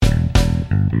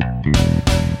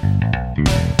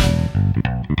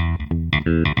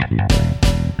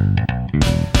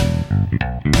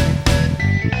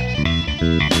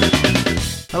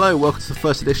Hello, welcome to the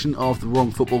first edition of the Wrong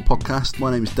Football Podcast.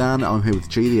 My name is Dan, I'm here with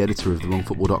G, the editor of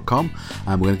thewrongfootball.com,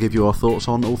 and we're going to give you our thoughts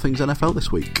on all things NFL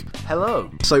this week.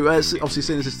 Hello. So, obviously,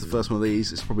 seeing as this is the first one of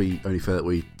these, it's probably only fair that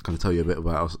we kind of tell you a bit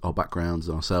about our backgrounds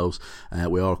and ourselves.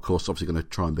 We are, of course, obviously going to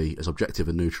try and be as objective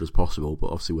and neutral as possible, but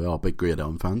obviously we are big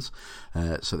Gridiron fans.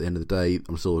 So at the end of the day,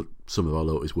 I'm sure some of our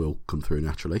loyalties will come through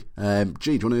naturally.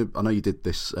 G, do you want to, I know you did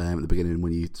this at the beginning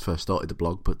when you first started the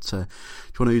blog, but do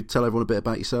you want to tell everyone a bit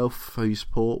about yourself, who you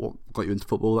support, what got you into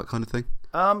football, that kind of thing?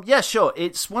 Yeah, sure.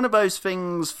 It's one of those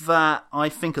things that I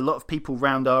think a lot of people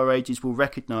around our ages will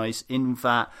recognise, in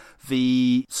that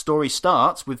the story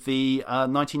starts with the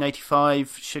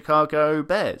 1985 Chicago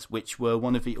Bears, which were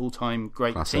one of the all-time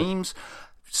great teams.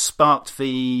 Sparked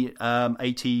the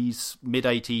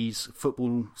mid-80s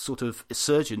football sort of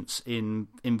resurgence in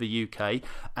the UK.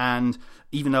 And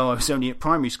even though I was only at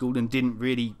primary school and didn't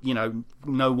really,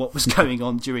 know what was going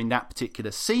on during that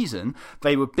particular season,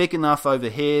 they were big enough over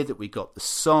here that we got the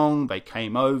song, they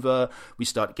came over, we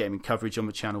started getting coverage on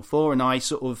the Channel 4, and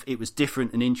it was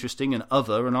different and interesting and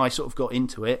and I sort of got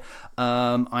into it.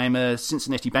 I'm a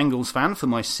Cincinnati Bengals fan for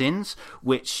my sins,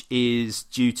 which is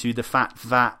due to the fact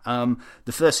that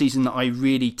the first season that I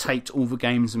really taped all the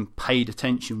games and paid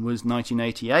attention was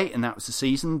 1988, and that was the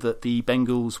season that the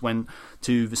Bengals went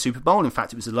to the Super Bowl. In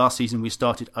fact, it was the last season we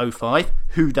started 05.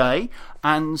 Who dey?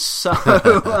 And so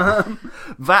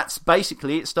that's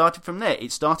basically, it started from there.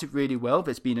 It started really well.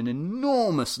 There's been an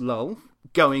enormous lull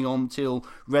going on till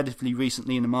relatively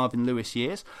recently in the Marvin Lewis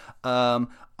years.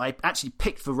 I actually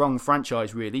picked the wrong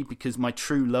franchise, really, because my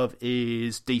true love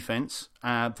is defence.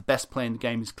 The best player in the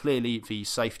game is clearly the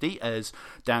safety, as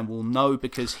Dan will know,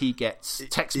 because he gets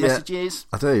text messages.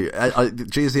 I do.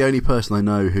 G is the only person I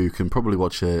know who can probably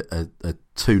watch a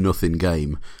 2-0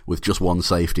 game with just one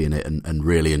safety in it and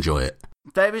really enjoy it.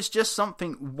 There is just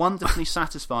something wonderfully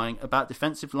satisfying about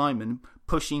defensive linemen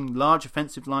pushing large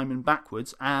offensive linemen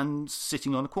backwards and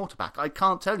sitting on a quarterback. I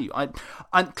can't tell you.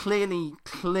 I'm clearly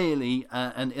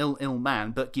an ill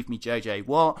man, but give me JJ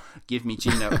Watt, give me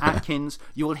Geno Atkins.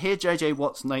 You will hear JJ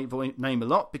Watt's name a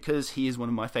lot because he is one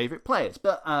of my favourite players.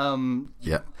 But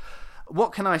yeah.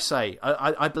 What can I say?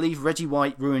 I believe Reggie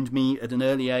White ruined me at an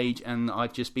early age, and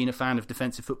I've just been a fan of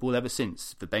defensive football ever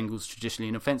since. The Bengals traditionally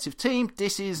an offensive team.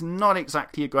 This is not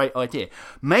exactly a great idea.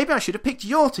 Maybe I should have picked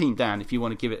your team, Dan, if you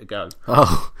want to give it a go.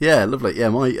 Oh, yeah, lovely. Yeah,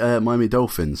 my Miami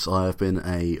Dolphins. I have been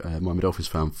a Miami Dolphins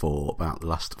fan for about the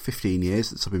last 15 years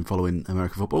since I've been following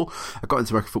American football. I got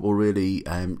into American football really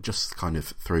just kind of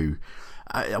through...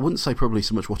 I wouldn't say probably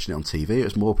so much watching it on TV. It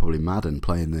was more probably Madden,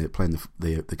 playing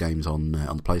the games on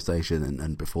the PlayStation,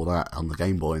 and before that on the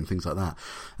Game Boy and things like that.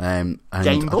 And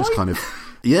Game Boy? I just kind of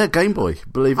Game Boy.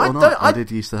 Believe it or not, I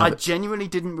did used to have it. I genuinely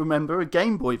didn't remember a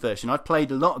Game Boy version. I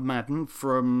played a lot of Madden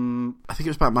from... I think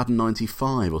it was about Madden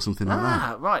 95 or something like that.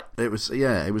 Ah, right. It was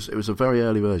a very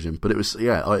early version, but it was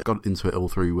I got into it all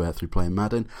through playing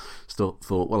Madden. Still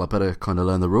thought, well, I better kind of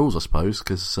learn the rules, I suppose,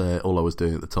 because all I was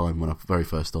doing at the time when I very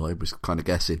first started was kind of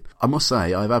guessing. I must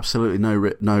say, I have absolutely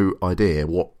no idea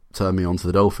what turned me on to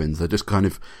the Dolphins. They're just kind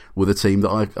of were the team that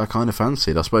I kind of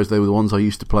fancied. I suppose they were the ones I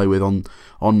used to play with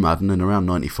on Madden, and around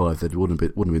 95 they wouldn't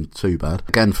have been too bad.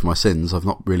 Again, for my sins, I've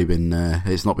not really been.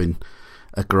 It's not been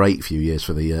a great few years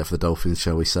for the Dolphins,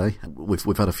 shall we say.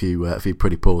 We've had a few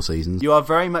pretty poor seasons. You are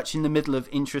very much in the middle of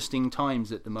interesting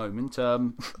times at the moment.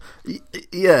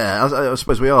 Yeah, I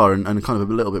suppose we are, and kind of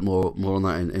a little bit more on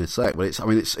that in a sec. But it's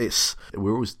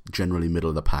we're always generally middle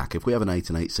of the pack. If we have an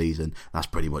 8-8 season, that's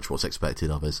pretty much what's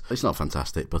expected of us. It's not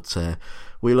fantastic, but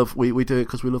we do it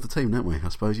because we love the team, don't we? I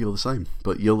suppose you're the same,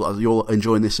 but you're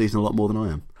enjoying this season a lot more than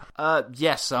I am.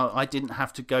 Yes, I didn't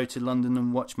have to go to London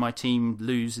and watch my team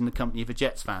lose in the company of a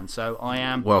Jets fan, so I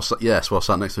am... Well, sat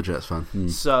next to a Jets fan.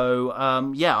 So,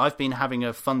 I've been having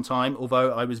a fun time,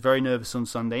 although I was very nervous on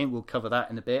Sunday, and we'll cover that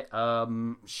in a bit,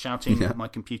 shouting at my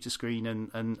computer screen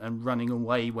and running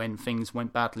away when things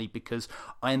went badly, because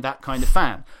I am that kind of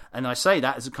fan. And I say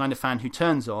that as a kind of fan who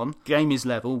turns on, game is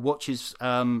level, watches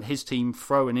his team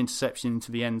throw an interception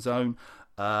into the end zone,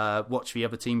 watch the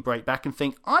other team break back and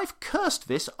think, I've cursed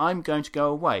this, I'm going to go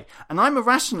away. And I'm a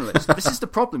rationalist. This is the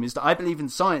problem, is that I believe in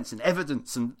science and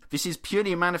evidence, and this is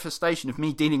purely a manifestation of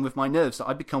me dealing with my nerves, that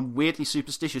I become weirdly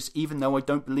superstitious even though I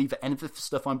don't believe that any of the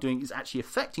stuff I'm doing is actually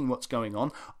affecting what's going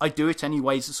on. I do it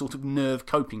anyway as a sort of nerve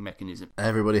coping mechanism.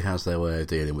 Everybody has their way of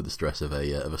dealing with the stress of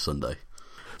a Sunday.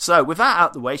 So, with that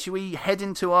out the way, shall we head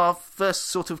into our first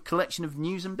sort of collection of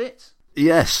news and bits?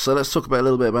 Yes, so let's talk about a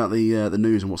little bit about the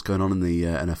news and what's going on in the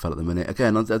NFL at the minute.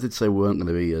 Again, I did say we were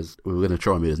going to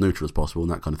try and be as neutral as possible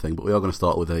and that kind of thing, but we are going to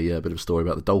start with a bit of a story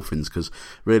about the Dolphins, because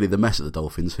really the mess at the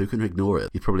Dolphins, who can ignore it?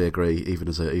 You'd probably agree, even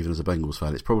as a Bengals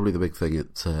fan, it's probably the big thing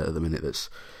at the minute that's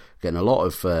getting a lot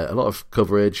of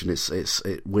coverage,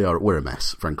 and we're a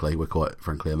mess. Frankly, we're quite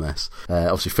frankly a mess.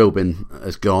 Obviously, Phil Bin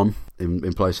has gone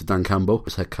in place of Dan Campbell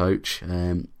as head coach,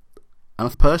 and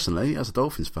personally, as a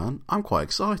Dolphins fan, I'm quite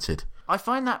excited. I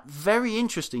find that very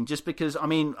interesting, just because,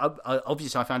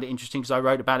 obviously I found it interesting because I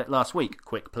wrote about it last week.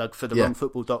 Quick plug for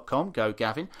thewrongfootball.com. Go,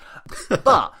 Gavin.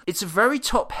 But it's a very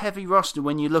top-heavy roster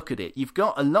when you look at it. You've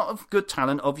got a lot of good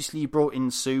talent. Obviously, you brought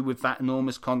in Sue with that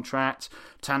enormous contract.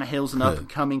 Tannehill's an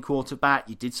up-and-coming quarterback.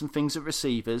 You did some things at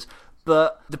receivers.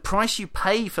 But the price you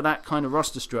pay for that kind of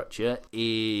roster structure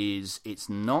it's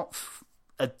not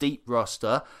a deep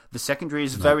roster. The secondary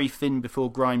is very thin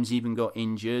before Grimes even got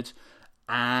injured.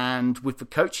 And with the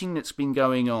coaching that's been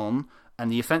going on and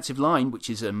the offensive line, which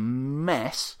is a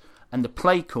mess, and the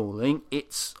play calling,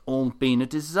 it's all been a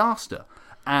disaster.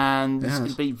 And it's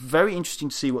going to be very interesting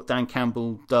to see what Dan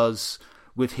Campbell does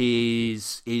with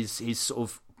his sort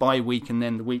of bye week and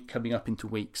then the week coming up into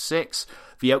week 6.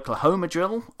 The Oklahoma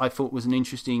drill, I thought, was an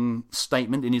interesting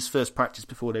statement in his first practice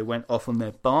before they went off on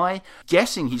their bye.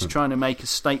 Guessing he's trying to make a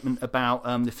statement about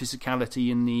the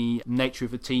physicality and the nature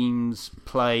of a team's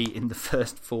play in the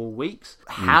first 4 weeks.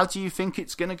 How do you think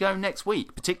it's going to go next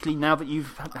week, particularly now that you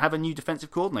have a new defensive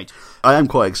coordinator? I am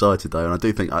quite excited though, and I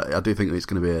do think it's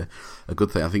going to be a good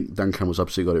thing. I think Dan Campbell's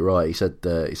absolutely got it right. He said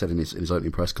in his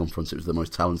opening press conference it was the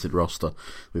most talented roster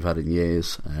we've had in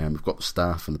years. We've got the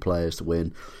staff and the players to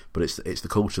win, but it's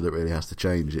the culture that really has to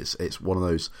change. It's one of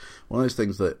those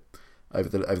things that over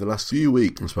the last few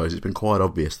weeks, I suppose, it's been quite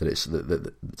obvious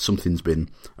that something's been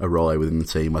awry within the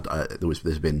team.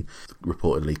 There's been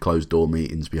reportedly closed door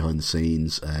meetings behind the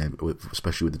scenes,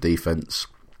 especially with the defence.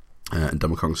 And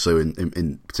Democron Sue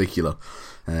in particular,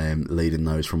 leading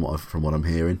those from what I'm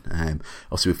hearing.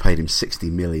 Obviously, we've paid him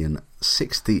 $60 million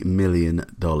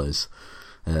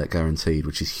guaranteed,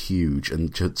 which is huge,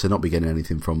 and to not be getting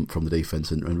anything from the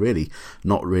defence, and really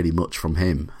not really much from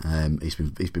him. He's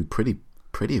been pretty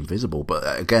invisible.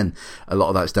 But again, a lot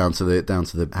of that's down to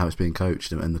the how it's being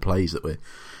coached and the plays that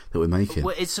we're making.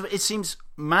 Well, it seems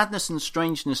madness and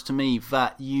strangeness to me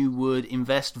that you would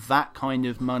invest that kind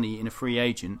of money in a free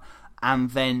agent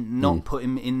and then not put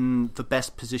him in the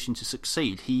best position to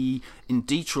succeed. He, in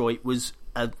Detroit, was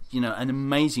an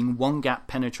amazing one-gap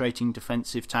penetrating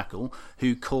defensive tackle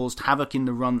who caused havoc in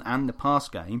the run and the pass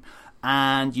game,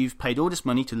 and you've paid all this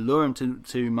money to lure him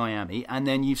to Miami, and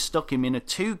then you've stuck him in a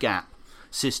two-gap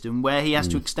system where he has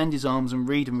to extend his arms and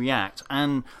read and react,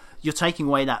 and you're taking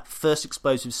away that first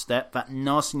explosive step, that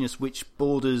nastiness which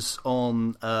borders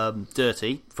on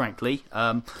dirty, frankly.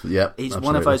 He's absolutely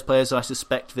one of those players I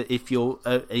suspect that if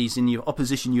he's in your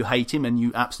opposition, you hate him, and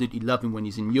you absolutely love him when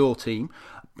he's in your team.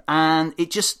 And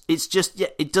it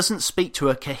doesn't speak to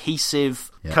a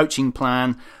cohesive coaching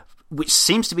plan, which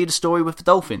seems to be the story with the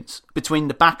Dolphins. Between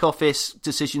the back office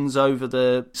decisions over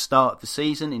the start of the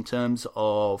season in terms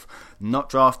of not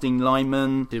drafting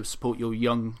linemen to support your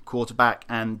young quarterback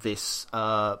and this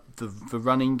the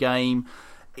running game,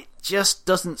 it just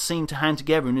doesn't seem to hand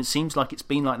together, and it seems like it's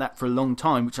been like that for a long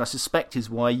time, which I suspect is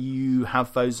why you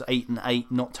have those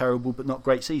 8-8 not terrible but not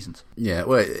great seasons. Yeah,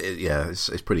 well,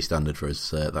 it's pretty standard for us,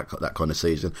 that kind of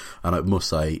season. And I must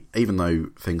say, even though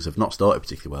things have not started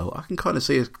particularly well, I can kind of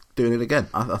see us doing it again.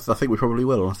 I think we probably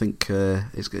will, and I think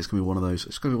it's going to be one of those.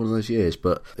 It's going to be one of those years.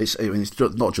 But it's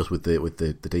not just with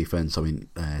the defense. I mean,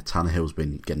 Tannehill's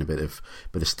been getting a bit of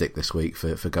stick this week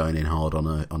for going in hard on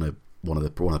a one of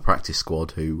the practice squad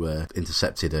who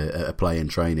intercepted a play in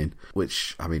training,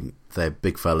 which, I mean, they're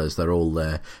big fellas. They're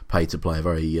all paid to play a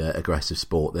very aggressive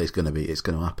sport. It's going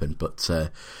to happen, but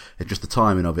just the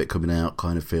timing of it coming out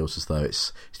kind of feels as though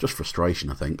it's just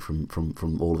frustration. I think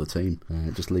from all of the team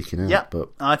just leaking out. Yeah, but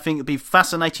I think it'd be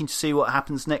fascinating to see what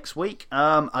happens next week.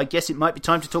 I guess it might be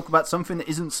time to talk about something that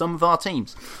isn't some of our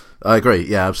teams. I agree.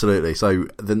 Yeah, absolutely. So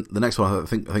the next one, I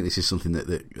think this is something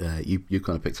that you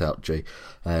kind of picked out, G.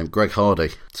 Greg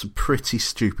Hardy. Some pretty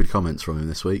stupid comments from him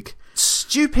this week.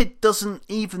 Stupid doesn't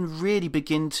even really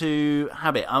begin to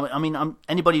have it. I mean,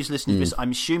 anybody who's listening to this,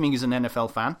 I'm assuming is an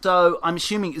NFL fan. So I'm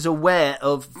assuming is aware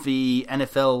of the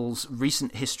NFL's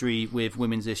recent history with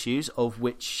women's issues, of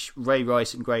which Ray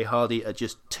Rice and Greg Hardy are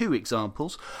just two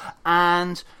examples.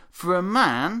 And for a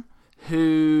man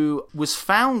who was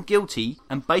found guilty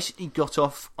and basically got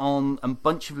off on a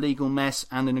bunch of legal mess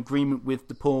and an agreement with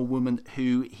the poor woman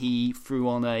who he threw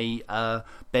on a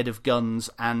bed of guns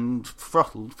and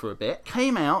throttled for a bit,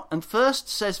 came out and first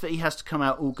says that he has to come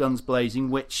out all guns blazing,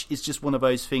 which is just one of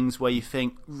those things where you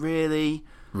think, really?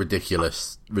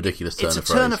 Ridiculous turn of phrase. It's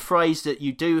a turn of phrase that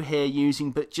you do hear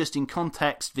using, but just in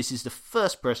context, this is the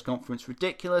first press conference,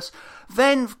 ridiculous.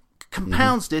 Then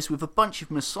compounds this with a bunch of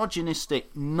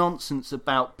misogynistic nonsense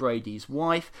about Brady's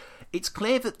wife. It's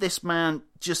clear that this man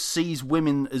just sees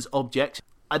women as objects.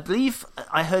 I believe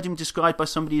I heard him described by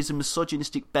somebody as a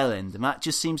misogynistic bellend, and that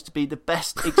just seems to be the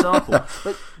best example.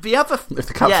 But the other, if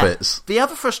the cap fits. The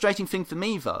other frustrating thing for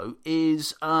me, though,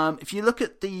 is if you look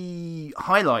at the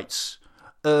highlights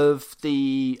of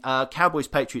the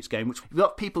Cowboys-Patriots game, which we've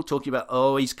got people talking about,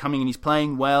 oh, he's coming and he's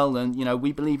playing well, and, you know,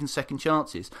 we believe in second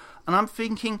chances. And I'm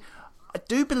thinking, I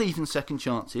do believe in second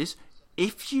chances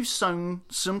if you've shown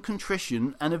some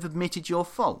contrition and have admitted your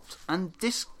fault. And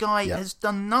this guy has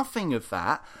done nothing of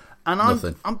that. And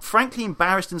I'm frankly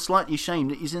embarrassed and slightly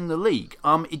ashamed that he's in the league.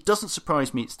 It doesn't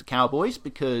surprise me it's the Cowboys,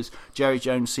 because Jerry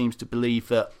Jones seems to believe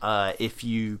that if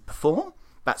you perform,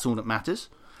 that's all that matters.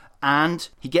 And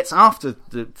he gets after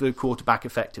the quarterback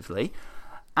effectively.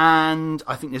 And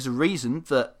I think there's a reason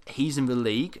that he's in the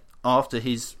league after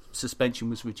his suspension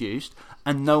was reduced,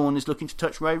 and no one is looking to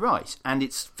touch Ray Rice. And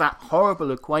it's that horrible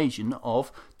equation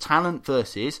of talent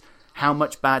versus how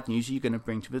much bad news are you going to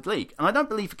bring to the league. And I don't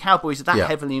believe the Cowboys are that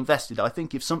heavily invested. I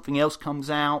think if something else comes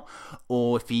out,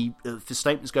 or if the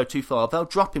statements go too far, they'll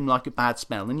drop him like a bad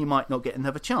smell, and you might not get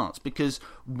another chance. Because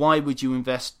why would you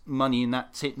invest money in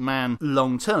that man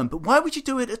long term? But why would you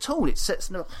do it at all? It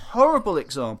sets a horrible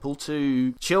example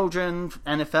to children,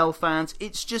 NFL fans.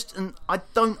 It's just, I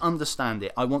don't understand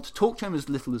it. I want to talk to him as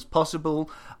little as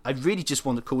possible. I really just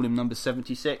want to call him number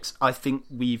 76. I think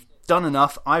we've done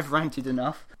enough. I've ranted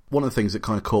enough. One of the things that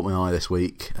kind of caught my eye this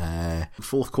week,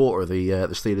 fourth quarter of the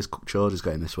Steelers-Chargers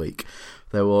game this week,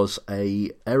 there was a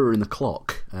error in the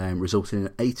clock, resulting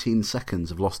in 18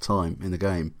 seconds of lost time in the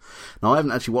game. Now, I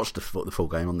haven't actually watched the full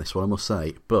game on this one, I must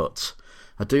say, but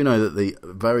I do know that the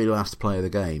very last play of the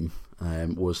game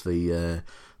was the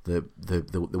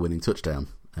winning touchdown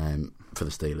for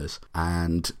the Steelers.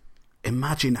 And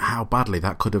imagine how badly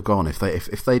that could have gone if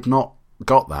they'd not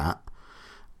got that,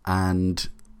 and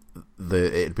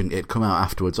it'd come out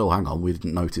afterwards. Oh, hang on, we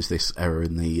didn't notice this error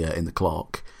in the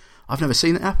clock. I've never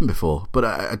seen it happen before, but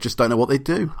I just don't know what they'd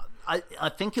do. I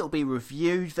think it'll be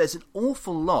reviewed. There's an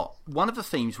awful lot. One of the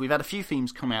themes, we've had a few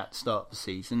themes come out at the start of the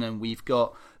season, and we've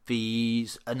got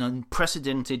an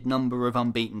unprecedented number of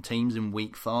unbeaten teams in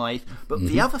week 5. But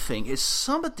the other thing is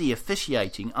some of the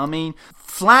officiating. I mean,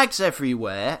 flags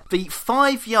everywhere. The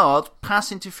 5-yard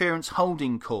pass interference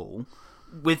holding call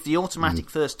with the automatic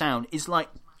first down is like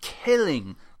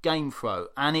killing game throw,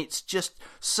 and it's just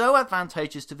so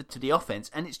advantageous to the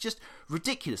offense, and it's just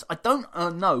ridiculous. I don't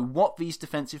know what these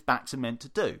defensive backs are meant to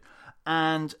do.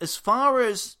 And as far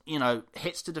as, you know,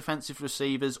 hits to defensive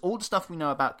receivers, all the stuff we know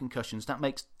about concussions, that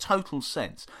makes total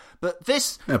sense. But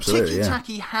this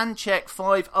ticky-tacky hand check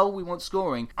 5, we want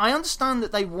scoring. I understand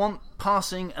that they want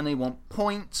passing and they want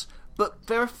points, but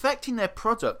they're affecting their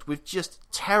product with just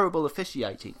terrible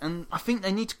officiating. And I think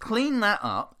they need to clean that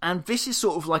up. And this is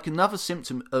sort of like another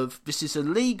symptom of, this is a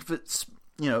league that's,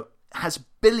 you know, has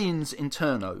billions in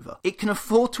turnover. It can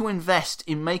afford to invest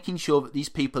in making sure that these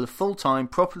people are full-time,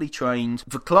 properly trained,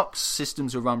 the clock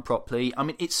systems are run properly. I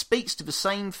mean, it speaks to the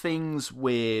same things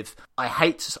with,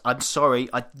 I'm sorry,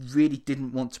 I really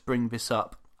didn't want to bring this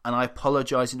up, and I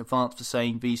apologise in advance for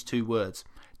saying these 2 words.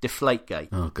 Deflategate.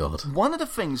 Oh, God. One of the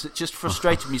things that just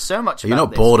frustrated me so much about this... You're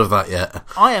not bored of that yet?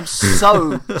 I am so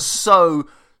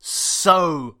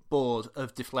bored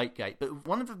of Deflategate. But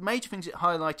one of the major things it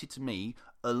highlighted to me,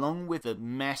 along with a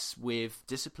mess with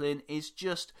discipline, is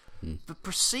just the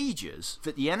procedures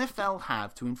that the NFL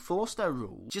have to enforce their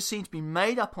rules just seem to be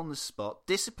made up on the spot.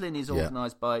 Discipline is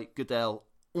organised by Goodell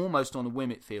almost on a whim,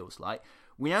 it feels like.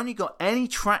 We only got any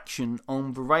traction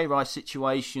on the Ray Rice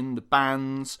situation, the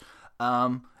bans...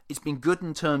 It's been good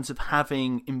in terms of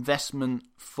having investment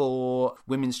for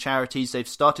women's charities. They've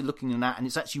started looking at that, and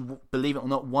it's actually, believe it or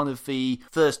not, one of the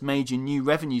first major new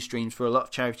revenue streams for a lot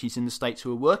of charities in the States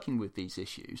who are working with these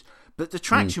issues. But the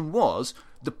traction was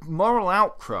the moral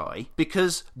outcry,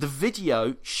 because the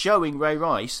video showing Ray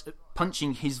Rice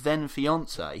punching his then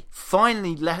fiancée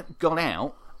finally got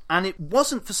out. And it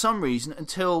wasn't for some reason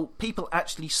until people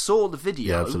actually saw the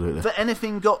video that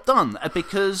anything got done.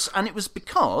 And it was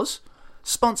because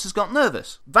sponsors got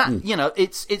nervous. That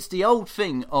it's the old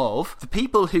thing of the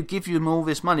people who give you all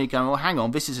this money going, well, hang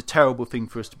on, this is a terrible thing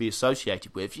for us to be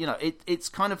associated with. It's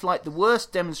kind of like the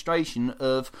worst demonstration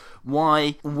of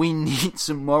why we need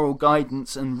some moral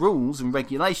guidance and rules and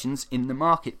regulations in the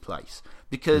marketplace,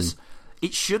 because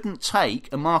it shouldn't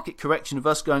take a market correction of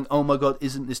us going, oh my God,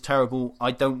 isn't this terrible? I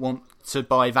don't want to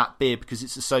buy that beer because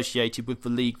it's associated with the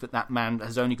league that man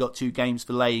has only got 2 games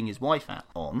for laying his wife out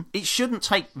on. It shouldn't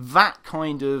take that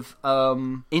kind of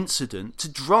incident to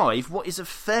drive what is a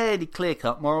fairly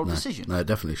clear-cut moral decision. No, it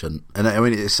definitely shouldn't. And I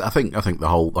mean, I think the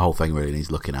whole thing really needs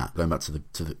looking at, going back to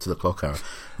the clock era.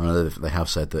 I know they have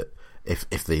said that if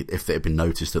it had been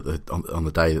noticed on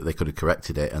the day that they could have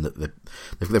corrected it, and that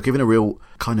they've given a real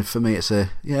kind of, for me, it's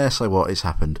a so what, it's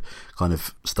happened kind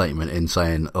of statement in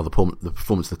saying, the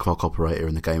performance of the clock operator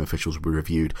and the game officials will be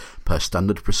reviewed per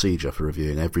standard procedure for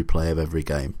reviewing every play of every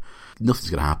game.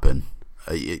 Nothing's going to happen.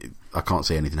 I can't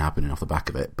see anything happening off the back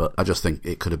of it, but I just think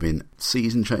it could have been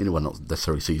season changing. Well, not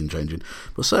necessarily season changing,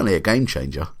 but certainly a game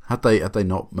changer had they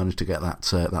not managed to get that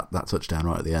touchdown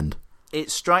right at the end. It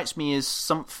strikes me as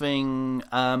something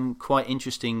quite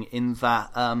interesting in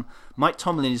that Mike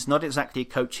Tomlin is not exactly a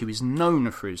coach who is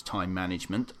known for his time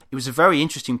management. It was a very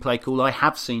interesting play call. I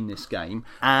have seen this game,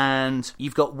 and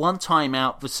you've got one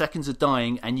timeout, the seconds are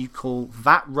dying, and you call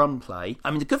that run play. I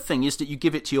mean, the good thing is that you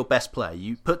give it to your best player.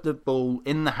 You put the ball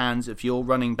in the hands of your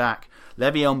running back,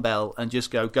 Le'Veon Bell, and just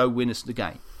go win us the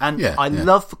game. And I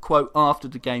love the quote after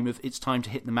the game of, it's time to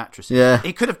hit the mattress. Yeah.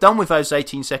 It could have done with those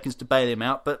 18 seconds to bail him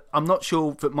out, but I'm not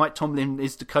sure that Mike Tomlin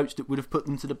is the coach that would have put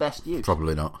them to the best use.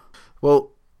 Probably not.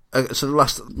 Well, so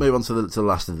move on to the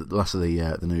last of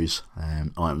the news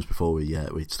items before we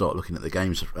start looking at the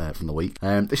games from the week.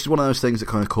 This is one of those things that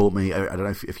kind of caught me. I don't know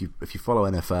if you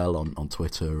follow NFL on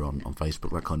Twitter, on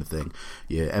Facebook, that kind of thing.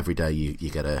 Every day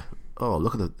you get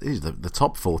look at the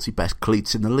top 40 best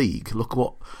cleats in the league. Look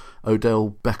what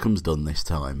Odell Beckham's done this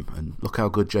time, and look how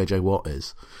good JJ Watt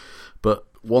is. But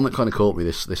one that kind of caught me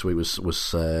this week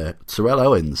was Terrell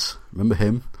Owens. Remember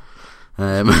him?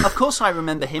 Of course I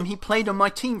remember him. He played on my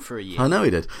team for a year. I know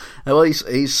he did. Well,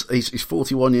 he's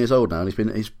 41 years old now,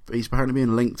 and he's apparently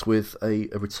being linked with a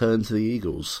return to the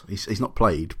Eagles. He's not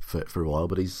played for a while,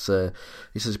 but he says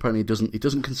apparently he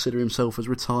doesn't consider himself as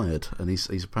retired, and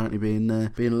he's apparently being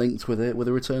linked with a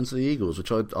return to the Eagles,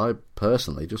 which I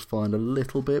personally just find a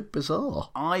little bit bizarre.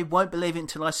 I won't believe it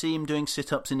until I see him doing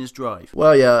sit-ups in his drive.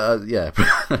 Well, yeah.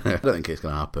 I don't think it's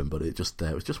going to happen, but it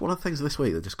was just one of the things this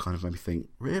week that just kind of made me think,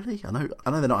 really? I know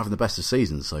they're not having the best of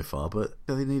seasons so far, but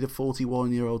they need a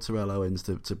 41-year-old Terrell Owens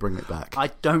to bring it back.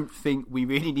 I don't think we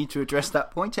really need to address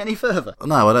that point any further.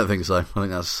 No, I don't think so. I think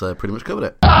that's pretty much covered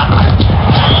it.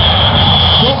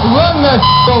 Run that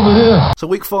over here. So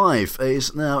week 5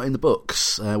 is now in the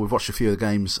books. We've watched a few of the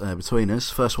games between us.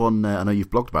 First one, I know you've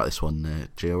blogged about this one,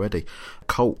 G, already.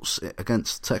 Colts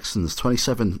against Texans,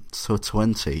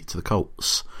 27-20 to the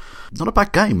Colts. Not a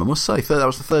bad game, I must say. That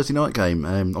was the Thursday night game.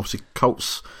 Obviously,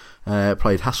 Colts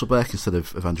played Hasselbeck instead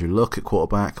of Andrew Luck at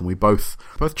quarterback, and we both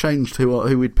changed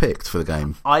who we'd picked for the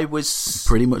game. I was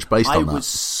pretty much based on that. I was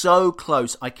so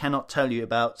close. I cannot tell you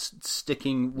about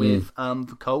sticking with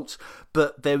the Colts,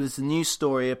 but there was a news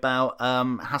story about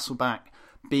Hasselbeck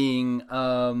being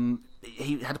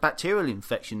he had a bacterial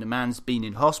infection. The man's been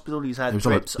in hospital. He's had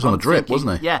drips. He was on a drip,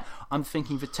 wasn't he? Yeah, I'm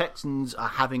thinking the Texans are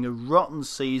having a rotten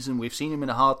season. We've seen him in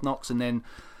a Hard Knocks, and then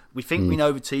we think we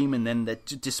know the team, and then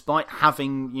despite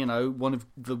having, one of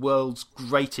the world's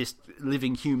greatest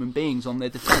living human beings on their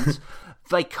defence,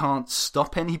 they can't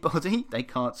stop anybody. They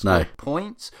can't score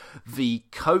points. The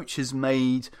coach has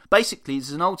made... Basically, it's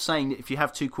an old saying that if you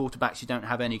have 2 quarterbacks, you don't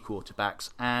have any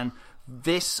quarterbacks. And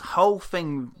this whole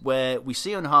thing where we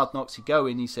see on Hard Knocks, he go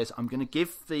in, he says, I'm going to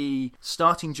give the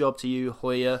starting job to you,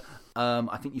 Hoyer.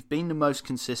 I think you've been the most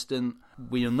consistent.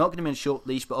 We are not going to be on a short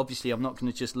leash, but obviously I'm not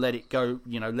going to just let it go,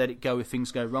 let it go if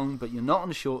things go wrong, but you're not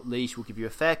on a short leash. We'll give you a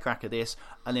fair crack at this.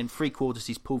 And then 3 quarters,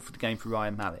 he's pulled for the game for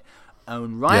Ryan Mallett.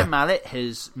 And Ryan Mallett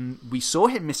we saw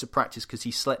him miss a practice because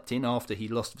he slept in after he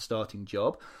lost the starting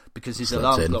job because his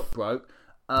alarm clock broke.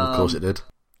 Of course it did.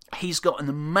 He's got an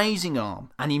amazing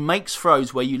arm, and he makes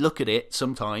throws where you look at it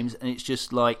sometimes, and it's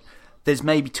just like there's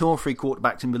maybe 2 or 3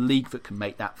 quarterbacks in the league that can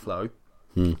make that throw.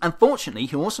 Unfortunately,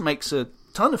 he also makes a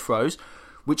ton of throws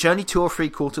which only 2 or 3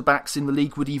 quarterbacks in the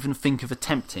league would even think of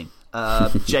attempting.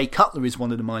 Jay Cutler is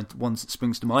one of the ones that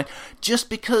springs to mind, just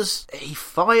because he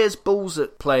fires balls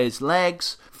at players'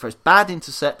 legs, throws bad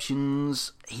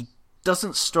interceptions. He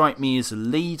doesn't strike me as a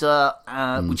leader,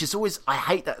 which is always, I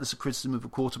hate that as a criticism of a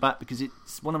quarterback, because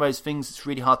it's one of those things that's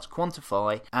really hard to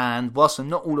quantify. And whilst I'm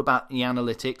not all about the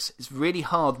analytics, it's really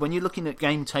hard when you're looking at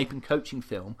game tape and coaching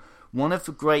film. One of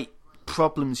the great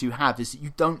problems you have is that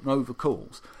you don't know the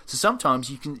calls. So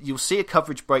sometimes you'll see a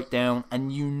coverage breakdown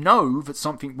and you know that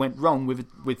something went wrong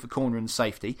with the corner and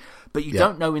safety, but you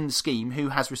don't know in the scheme who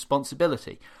has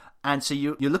responsibility. And so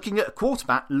you're looking at a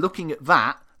quarterback, looking at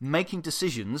that, making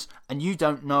decisions, and you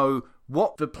don't know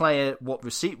what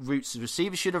routes the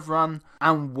receiver should have run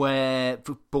and where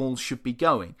the ball should be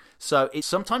going. So it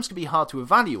sometimes can be hard to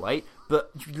evaluate,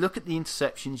 but you look at the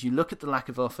interceptions, you look at the lack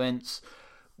of offense.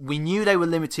 We knew they were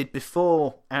limited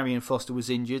before Arian Foster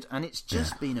was injured, and it's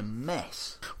just been a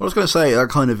mess. Well, I was going to say, that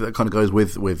kind of goes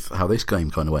with how this game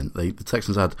kind of went. The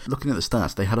Texans had, looking at the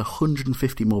stats, they had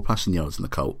 150 more passing yards than the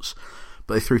Colts,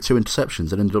 but they threw 2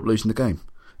 interceptions and ended up losing the game.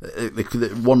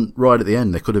 One right at the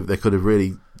end, they could have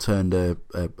really turned a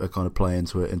kind of play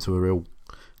into a real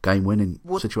game-winning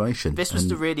situation. This was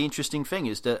the really interesting thing,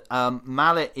 is that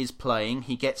Mallet is playing,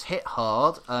 he gets hit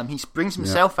hard, he brings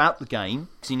himself out the game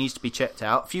because he needs to be checked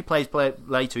out. A few plays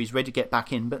later, he's ready to get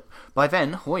back in, but by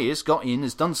then, Hoyer's got in,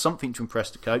 has done something to impress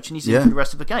the coach, and he's in for the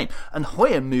rest of the game. And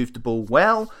Hoyer moved the ball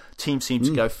well, team seemed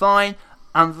to go fine,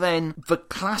 and then the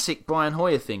classic Brian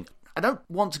Hoyer thing. I don't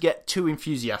want to get too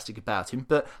enthusiastic about him,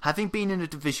 but having been in a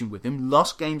division with him,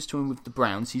 lost games to him with the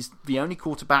Browns, he's the only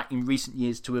quarterback in recent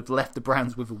years to have left the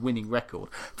Browns with a winning record.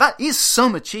 That is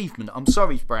some achievement. I'm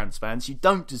sorry, Browns fans, you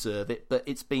don't deserve it, but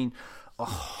it's been a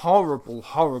horrible,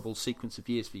 horrible sequence of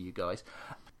years for you guys.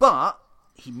 But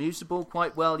he moves the ball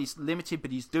quite well, he's limited,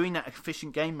 but he's doing that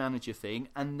efficient game manager thing,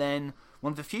 and then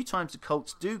one of the few times the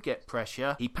Colts do get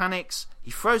pressure, he panics,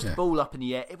 he throws the ball up in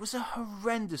the air. It was a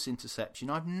horrendous interception.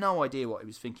 I have no idea what he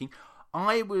was thinking.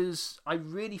 I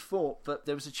really thought that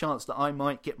there was a chance that I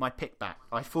might get my pick back.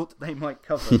 I thought that they might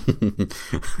cover.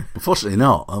 Unfortunately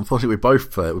not. Unfortunately, we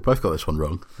both got this one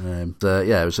wrong.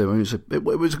 It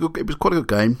was quite a good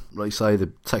game. Like you say,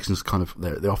 the Texans kind of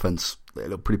the offense, they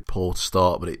looked pretty poor to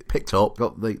start, but it picked up.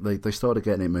 They started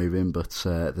getting it moving, but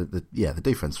the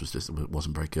defense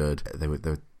wasn't very good.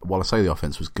 While I say the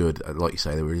offense was good, like you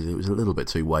say, it was a little bit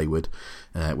too wayward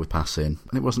with passing,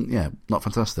 and it wasn't not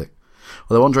fantastic.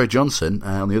 Although Andre Johnson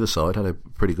on the other side had a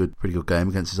pretty good game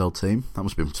against his old team. That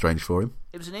must have been strange for him.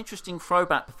 It was an interesting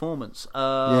throwback performance.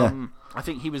 I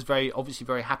think he was obviously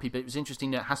very happy, but it was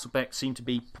interesting that Hasselbeck seemed to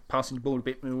be passing the ball a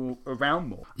bit more around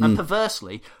more. And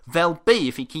perversely, there'll be,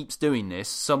 if he keeps doing this,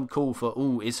 some call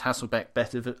for, is Hasselbeck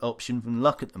better option than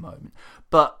Luck at the moment?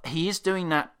 But he is doing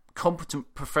that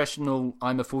competent, professional,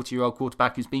 I'm a 40-year-old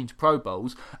quarterback who's been to Pro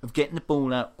Bowls, of getting the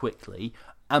ball out quickly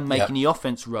and making the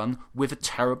offense run with a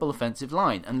terrible offensive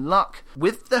line. And Luck,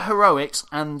 with the heroics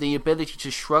and the ability to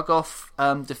shrug off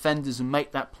defenders and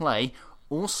make that play,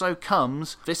 also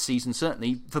comes, this season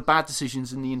certainly, the bad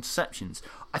decisions and the interceptions.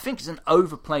 I think it's an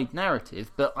overplayed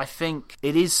narrative, but I think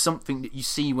it is something that you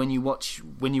see when you're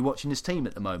watching this team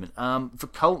at the moment. The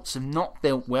Colts have not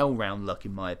built well round Luck,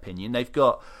 in my opinion. They've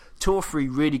got 2 or 3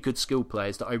 really good skill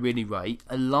players that I really rate,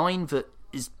 a line that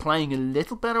is playing a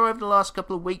little better over the last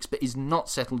couple of weeks, but is not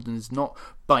settled and is not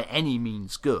by any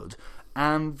means good.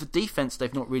 And the defense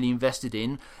they've not really invested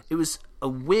in. It was a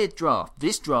weird draft.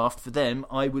 This draft, for them,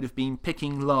 I would have been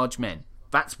picking large men.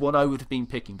 That's what I would have been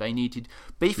picking. They needed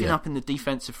beefing up in the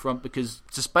defensive front, because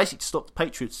just basically to stop the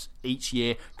Patriots each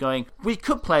year going, we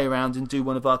could play around and do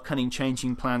one of our cunning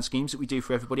changing plan schemes that we do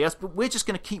for everybody else, but we're just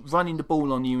going to keep running the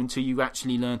ball on you until you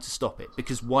actually learn to stop it,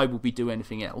 because why would we do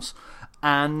anything else?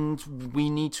 And we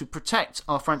need to protect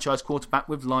our franchise quarterback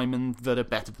with linemen that are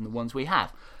better than the ones we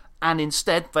have. And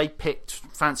instead, they picked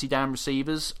fancy down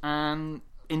receivers and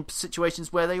in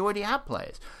situations where they already had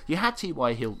players. You had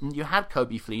T.Y. Hilton, you had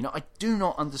Kobe Fleener. I do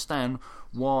not understand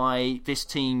why this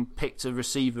team picked a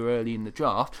receiver early in the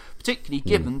draft, particularly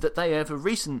given that they have a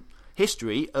recent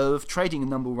history of trading a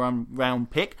number one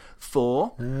round pick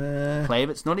for a player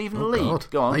that's not even a league. God.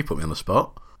 Go on. Now you put me on the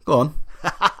spot. Go on.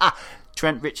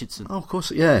 Trent Richardson. Oh, of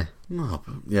course, yeah. Oh,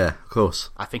 yeah, of course.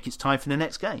 I think it's time for the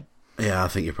next game. Yeah, I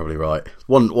think you're probably right.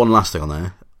 One last thing on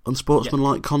there.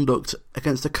 Unsportsmanlike conduct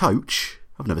against a coach.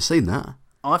 I've never seen that.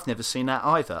 I've never seen that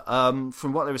either.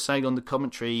 From what they were saying on the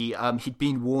commentary, he'd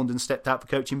been warned and stepped out the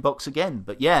coaching box again.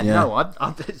 But no,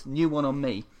 there's a new one on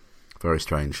me. Very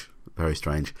strange. Very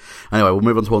strange. Anyway, we'll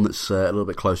move on to one that's a little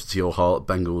bit closer to your heart.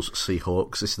 Bengals,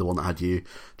 Seahawks. This is the one that had you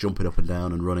jumping up and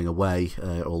down and running away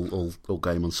all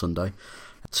game on Sunday.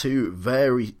 2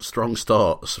 very strong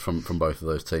starts from both of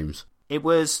those teams. It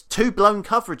was 2 blown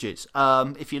coverages.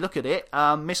 If you look at it,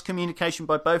 miscommunication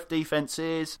by both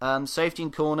defenses, safety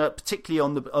and corner, particularly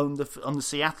on the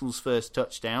Seattle's first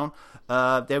touchdown.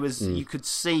 There was you could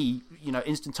see,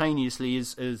 instantaneously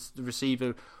as the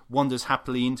receiver wanders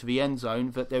happily into the end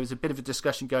zone, that there was a bit of a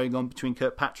discussion going on between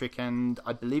Kirkpatrick and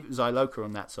I believe it was Iloka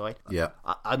on that side. Yeah,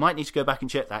 I might need to go back and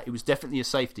check that. It was definitely a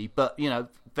safety, but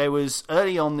there was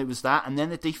early on there was that, and then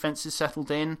the defenses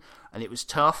settled in, and it was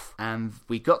tough. And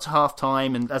we got to half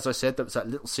time, and as I said, there was that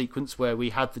little sequence where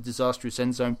we had the disastrous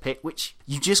end zone pick, which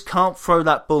you just can't throw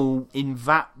that ball in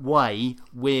that way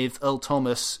with Earl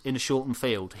Thomas in a shortened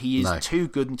field. He is too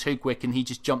good and too quick, and he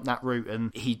just jumped that route,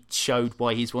 and he showed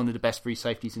why he's one of the best free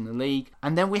safeties in the league.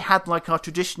 And then we had like our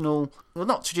traditional, well,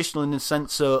 not traditional in the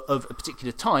sense of a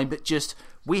particular time, but just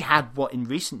we had what in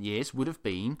recent years would have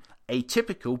been a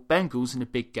typical Bengals in a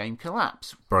big game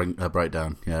collapse.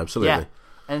 Breakdown. Yeah, absolutely. Yeah.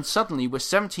 And suddenly we're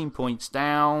 17 points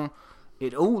down.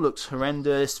 It all looks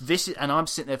horrendous. And I'm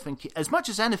sitting there thinking, as much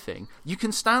as anything, you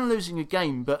can stand losing a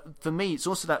game, but for me, it's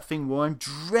also that thing where I'm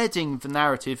dreading the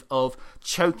narrative of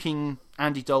choking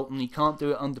Andy Dalton. He can't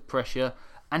do it under pressure,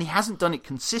 and he hasn't done it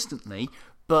consistently.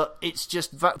 But it's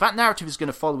just that narrative is going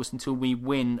to follow us until we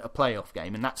win a playoff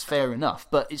game, and that's fair enough.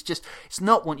 But it's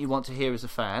not what you want to hear as a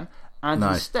fan. And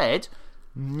instead,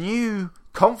 new,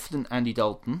 confident Andy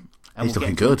Dalton. And he's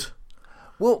looking good.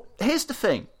 Well, here's the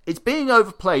thing. It's being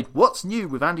overplayed. What's new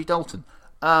with Andy Dalton?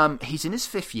 He's in his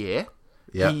 5th year.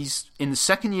 Yep. He's in the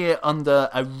 2nd year under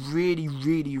a really,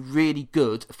 really, really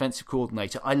good offensive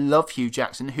coordinator. I love Hugh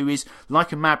Jackson, who is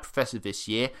like a mad professor this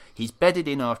year. He's bedded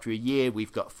in after a year.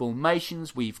 We've got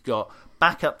formations. We've got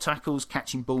backup tackles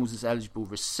catching balls as eligible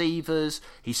receivers.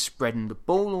 He's spreading the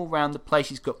ball all around the place.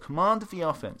 He's got command of the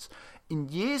offense. In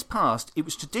years past, it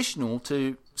was traditional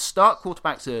to start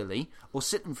quarterbacks early or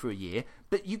sit them for a year,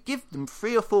 but you give them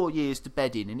 3 or 4 years to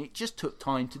bed in, and it just took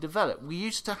time to develop. We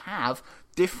used to have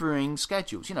differing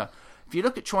schedules. If you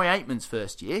look at Troy Aikman's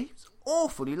first year, it's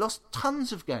awful. He lost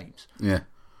tons of games. Yeah.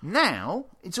 Now,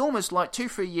 it's almost like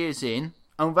 2-3 years in,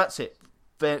 and that's it.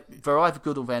 They're either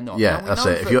good or they're not. Yeah, that's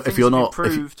it. If you're not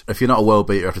a world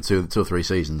beater after 2 or 3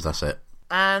 seasons, that's it.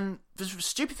 And the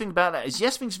stupid thing about that is,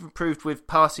 yes, things have improved with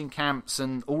passing camps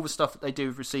and all the stuff that they do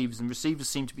with receivers, and receivers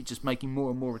seem to be just making more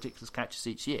and more ridiculous catches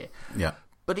each year. Yeah.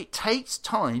 But it takes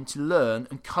time to learn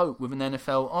and cope with an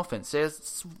NFL offense.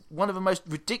 There's one of the most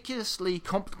ridiculously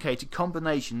complicated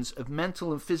combinations of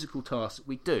mental and physical tasks that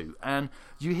we do. And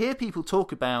you hear people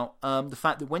talk about the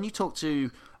fact that when you talk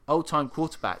to old-time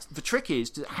quarterbacks, the trick is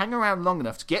to hang around long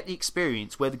enough to get the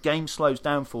experience where the game slows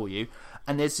down for you,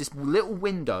 and there's this little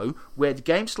window where the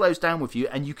game slows down with you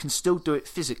and you can still do it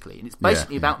physically, and it's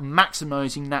basically about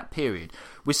maximising that period.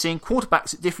 We're seeing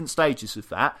quarterbacks at different stages of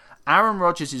that. Aaron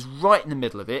Rodgers is right in the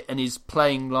middle of it and is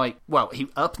playing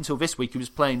up until this week he was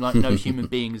playing like no human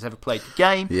being has ever played the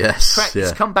game. Yes,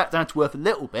 He's come back down to earth a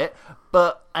little bit,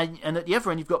 but and at the other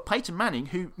end you've got Peyton Manning,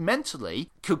 who mentally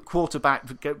could quarterback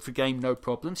the game no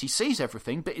problems. He sees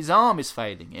everything, but his arm is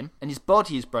failing him and his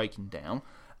body is breaking down,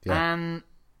 and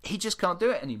he just can't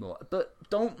do it anymore. But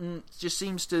Dalton just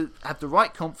seems to have the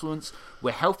right confluence.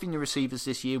 We're helping the receivers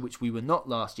this year, which we were not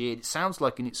last year. It sounds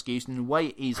like an excuse, and in a way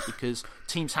it is, because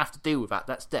teams have to deal with that.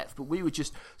 That's depth. But we were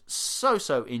just so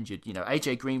injured.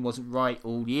 AJ Green wasn't right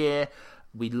all year.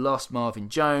 We lost Marvin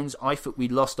Jones. I thought we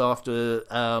lost after,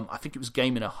 I think it was a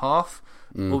game and a half,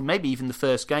 or maybe even the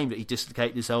first game that he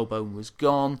dislocated his elbow and was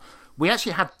gone. We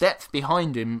actually had depth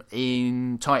behind him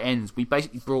in tight ends. We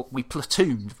basically we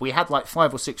platooned. We had like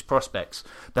 5 or 6 prospects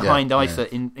behind Eifert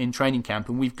in training camp,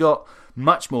 and we've got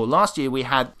much more. Last year we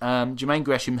had Jermaine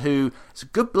Gresham, who is a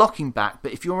good blocking back,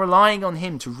 but if you're relying on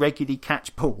him to regularly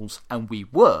catch balls, and we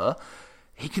were,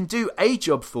 he can do a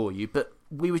job for you, but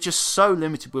we were just so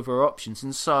limited with our options.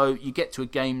 And so you get to a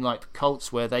game like the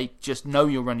Colts where they just know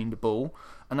you're running the ball,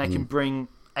 and they can bring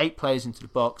 8 players into the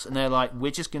box, and they're like, we're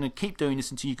just going to keep doing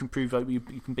this until you can prove that you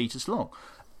can beat us long.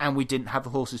 And we didn't have the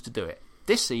horses to do it.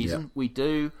 This season, we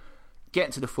do. Get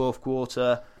into the fourth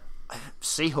quarter.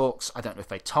 Seahawks, I don't know if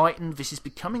they tightened. This is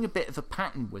becoming a bit of a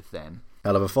pattern with them.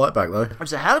 Hell of a fight back, though. It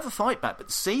was a hell of a fight back, but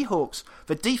the Seahawks,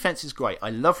 the defense is great. I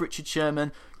love Richard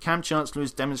Sherman. Cam Chancellor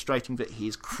is demonstrating that he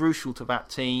is crucial to that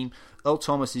team. Earl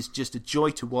Thomas is just a joy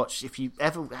to watch. If you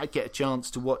ever get a chance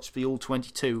to watch the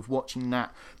All-22 of watching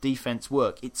that defense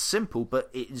work, it's simple, but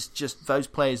it is just those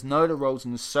players know the roles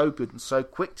and are so good and so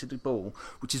quick to the ball,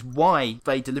 which is why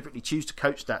they deliberately choose to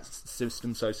coach that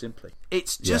system so simply.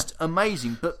 It's just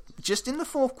amazing, but just in the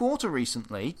fourth quarter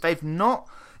recently, they've not...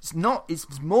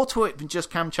 It's more to it than just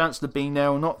Cam Chancellor being there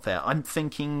or not there. I'm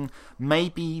thinking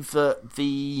maybe that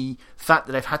the fact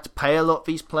that they've had to pay a lot of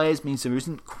these players means there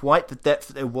isn't quite the depth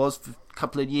that there was for a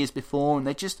couple of years before, and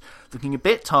they're just looking a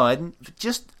bit tired and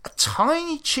just a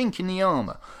tiny chink in the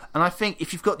armour. And I think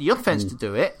if you've got the offence to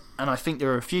do it, and I think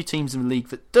there are a few teams in the league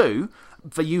that do,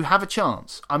 that you have a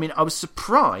chance. I mean, I was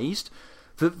surprised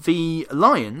that the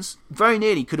Lions very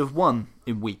nearly could have won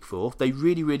in week 4. They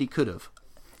really, really could have.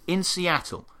 In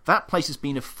Seattle. That place has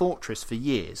been a fortress for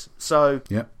years. So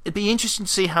it'd be interesting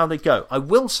to see how they go. I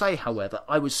will say, however,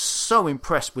 I was so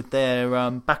impressed with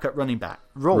their backup running back,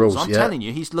 Rawls. I'm telling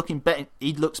you, he's looking better.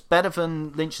 He looks better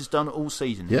than Lynch has done all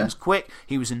season. He was quick.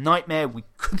 He was a nightmare. We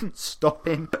couldn't stop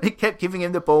him. He kept giving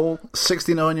him the ball.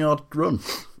 69-yard run.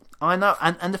 I know,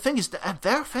 and the thing is that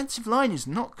their offensive line is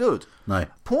not good. No.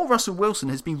 Poor Russell Wilson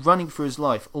has been running for his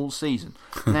life all season.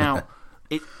 Now,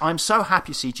 I'm so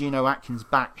happy to see Geno Atkins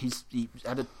back. He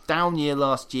had a down year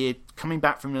last year, coming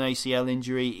back from an ACL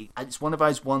injury. It's one of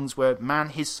those ones where, man,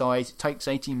 his size, it takes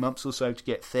 18 months or so to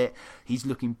get fit. He's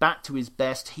looking back to his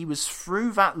best. He was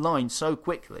through that line so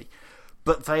quickly.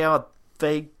 But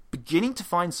they're beginning to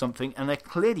find something, and they're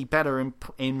clearly better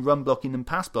in run blocking than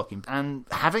pass blocking. And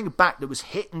having a back that was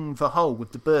hitting the hole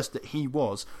with the burst that he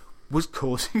was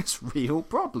causing us real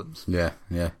problems. Yeah.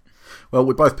 Well,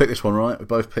 we both picked this one right. We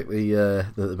both picked the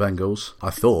Bengals. I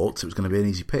thought it was going to be an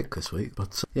easy pick this week,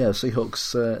 but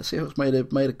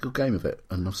Seahawks made a good game of it.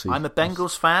 And obviously, I'm a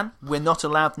Bengals fan. We're not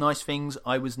allowed nice things.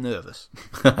 I was nervous.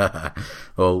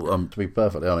 Well, to be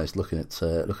perfectly honest, looking at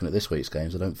this week's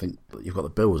games, I don't think you've got the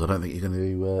Bills. I don't think you're going to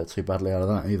do too badly out of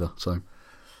that either. So.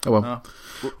 Oh well,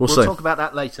 we'll see. Talk about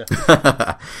that later.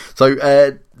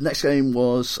 So next game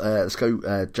was let's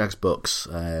go Jags Bucks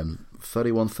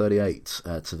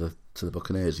 31-38 to the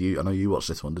Buccaneers. I know you watched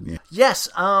this one, didn't you? Yes.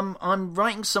 I'm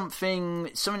writing something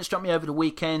that struck me over the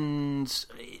weekend.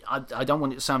 I don't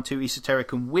want it to sound too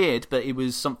esoteric and weird, but it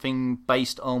was something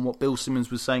based on what Bill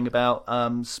Simmons was saying about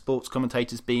sports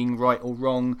commentators being right or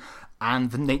wrong,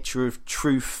 and the nature of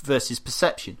truth versus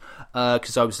perception,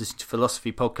 because I was listening to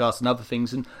philosophy podcasts and other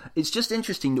things, and it's just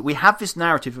interesting that we have this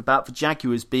narrative about the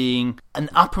Jaguars being an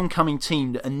up-and-coming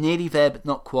team that are nearly there but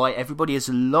not quite. Everybody has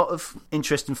a lot of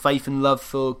interest and faith and love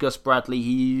for Gus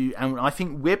Bradley, and I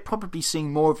think we're probably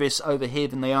seeing more of this over here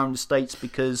than they are in the States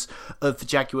because of the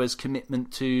Jaguars'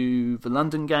 commitment to the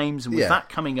London games, and with that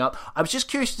coming up, I was just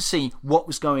curious to see what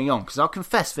was going on, because I'll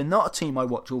confess, they're not a team I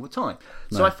watch all the time.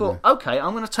 So I thought, okay,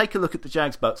 I'm going to take a look at the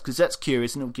Jags Bucks because that's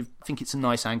curious, and I think it's a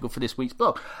nice angle for this week's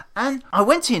blog. And I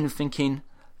went in thinking,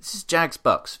 this is Jags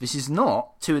Bucks. This is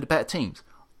not two of the better teams.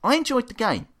 I enjoyed the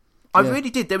game. I really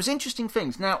did. There was interesting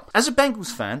things. Now, as a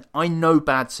Bengals fan, I know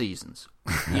bad seasons.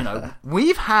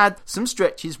 We've had some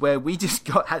stretches where we just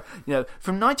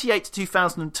from 98 to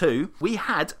 2002, we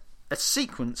had a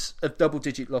sequence of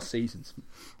double-digit loss seasons.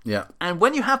 Yeah. And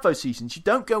when you have those seasons, you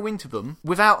don't go into them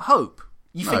without hope.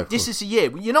 You think this is a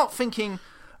year. You're not thinking,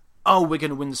 oh, we're going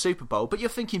to win the Super Bowl, but you're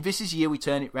thinking this is a year we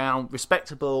turn it round,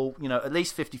 respectable, at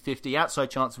least 50-50,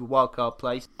 outside chance of a wild card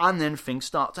place, and then things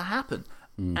start to happen.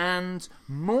 And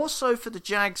more so for the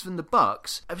Jags than the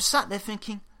Bucks, I was sat there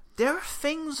thinking, there are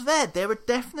things there. There are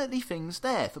definitely things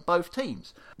there for both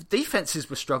teams. The defences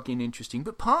were struggling, interesting,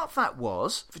 but part of that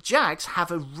was the Jags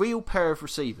have a real pair of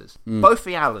receivers. Both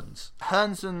the Allens,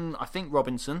 Hearns and I think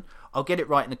Robinson. I'll get it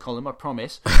right in the column, I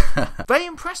promise. They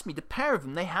impressed me, the pair of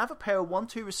them. They have a pair of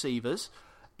 1-2 receivers.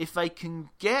 If they can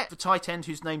get the tight end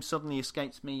whose name suddenly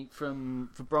escapes me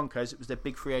from the Broncos, it was their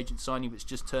big free agent signing which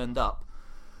just turned up.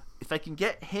 If they can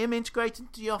get him integrated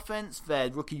into the offense, their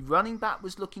rookie running back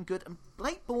was looking good. And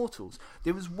Blake Bortles,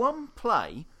 there was one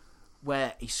play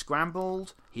where he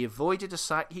scrambled, he avoided a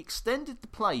sack, he extended the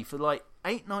play for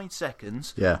 8-9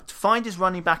 seconds to find his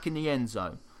running back in the end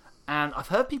zone. And I've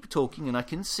heard people talking, and I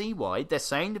can see why. They're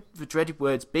saying the dreaded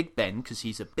words Big Ben because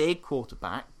he's a big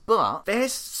quarterback. But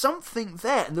there's something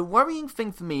there. And the worrying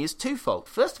thing for me is twofold.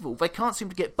 First of all, they can't seem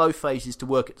to get both phases to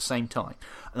work at the same time.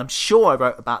 And I'm sure I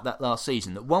wrote about that last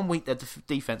season, that one week their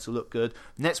defence will look good,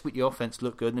 next week the offence will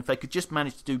look good. And if they could just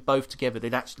manage to do both together,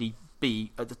 they'd actually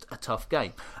be a tough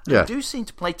game. And they do seem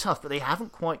to play tough, but they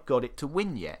haven't quite got it to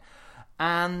win yet.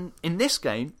 And in this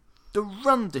game, the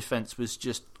run defence was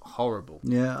just horrible.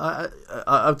 Yeah,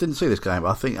 I didn't see this game, but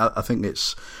I think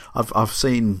it's I've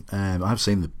seen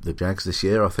the Jags this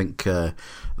year. I think they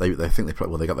played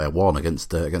well. They got their one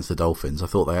against the Dolphins. I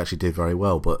thought they actually did very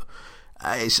well, but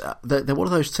they're one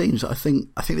of those teams that I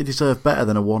think they deserve better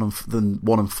than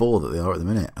 1-4 that they are at the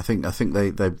minute. I think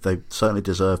they certainly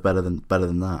deserve better than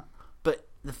that. But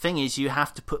the thing is, you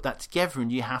have to put that together,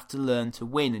 and you have to learn to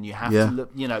win, and you have Yeah. to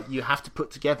look, you have to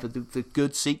put together the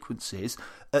good sequences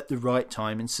at the right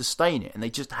time and sustain it. And they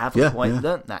just haven't quite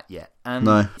learnt that yet. And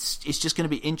it's just going to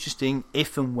be interesting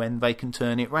if and when they can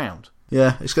turn it round.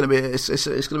 Yeah, it's going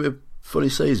to be a funny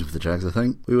season for the Jags. I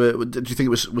think. Did you think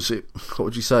was it? What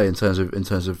would you say in terms of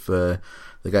the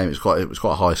game? It was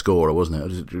quite a high scorer, wasn't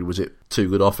it? Was it two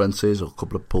good offenses or a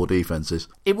couple of poor defenses?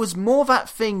 It was more that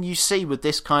thing you see with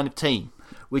this kind of team,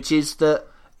 which is that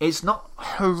it's not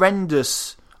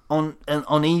horrendous on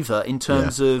either in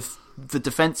terms of the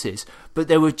defences, but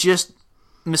there were just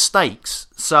mistakes.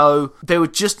 So there were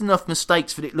just enough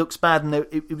mistakes that it looks bad, and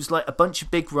it was like a bunch of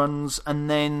big runs, and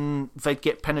then they'd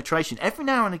get penetration. Every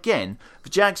now and again, the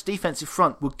Jags' defensive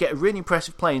front would get a really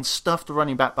impressive play and stuff the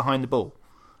running back behind the ball.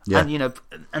 Yeah. And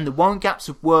and the one gaps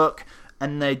would work,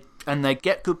 and they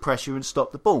get good pressure and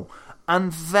stop the ball,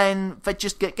 and then they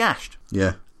just get gashed.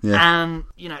 Yeah. And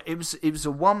it was a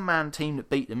one-man team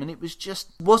that beat them, and it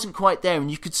wasn't quite there.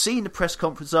 And you could see in the press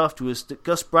conference afterwards that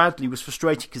Gus Bradley was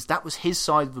frustrated because that was his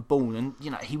side of the ball, and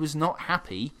he was not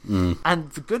happy. And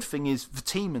the good thing is the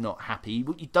team are not happy.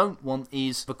 What you don't want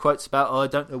is the quotes about I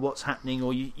don't know what's happening,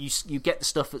 or you get the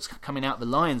stuff that's coming out of the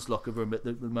Lions locker room at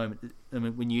the moment. I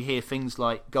mean, when you hear things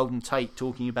like Golden Tate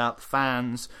talking about the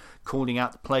fans calling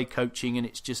out the play coaching, and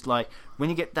it's just like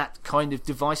when you get that kind of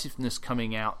divisiveness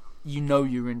coming out,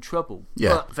 you're in trouble. Yeah.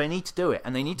 But they need to do it,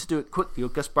 and they need to do it quickly, or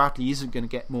Gus Bradley isn't going to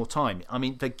get more time. I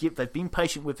mean, they've been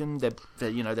patient with him.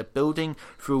 They're building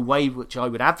through a way which I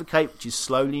would advocate, which is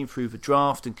slowly and through the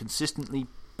draft and consistently.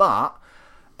 But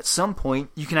at some point,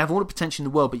 you can have all the potential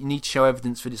in the world, but you need to show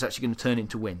evidence that it's actually going to turn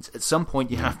into wins. At some point,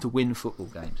 you have to win football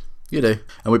games. You do,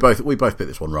 and we both picked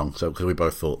this one wrong. So because we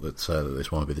both thought that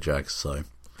this one would be the Jags. So.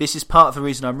 This is part of the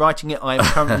reason I'm writing it. I am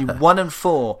currently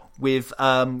 1-4 with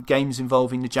games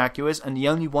involving the Jaguars, and the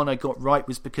only one I got right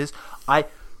was because I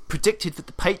predicted that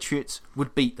the Patriots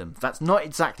would beat them. That's not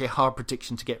exactly a hard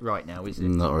prediction to get right now, is it?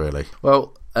 Not really.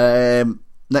 Well,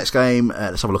 next game,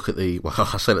 let's have a look at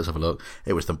I say let's have a look.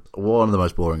 It was one of the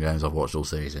most boring games I've watched all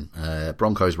season.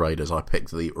 Broncos Raiders. I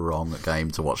picked the wrong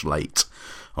game to watch late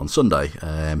on Sunday.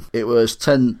 It was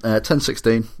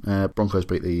 10-16. Broncos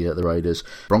beat the Raiders.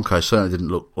 Broncos certainly didn't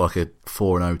look like a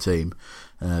 4-0 team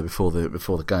before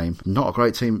the game. Not a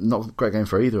great team. Not a great game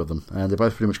for either of them. And they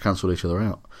both pretty much cancelled each other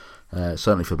out.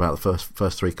 Certainly for about the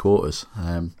first three quarters.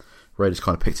 Raiders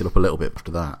kind of picked it up a little bit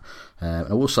after that.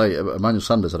 I will say Emmanuel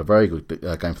Sanders had a very good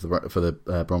game for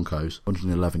the Broncos,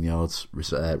 111 yards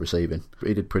receiving.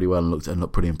 He did pretty well and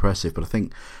looked pretty impressive. But I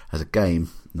think as a game,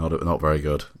 not very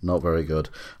good. Not very good.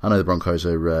 I know the Broncos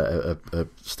are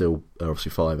still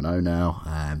obviously 5-0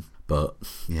 now. But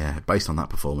yeah, based on that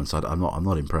performance, I'm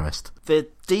not impressed. The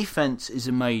defense is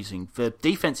amazing. The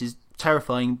defense is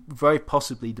terrifying, very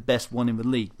possibly the best one in the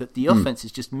league, but the offense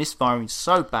is just misfiring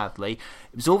so badly.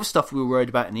 It was all the stuff we were worried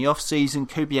about in the off-season.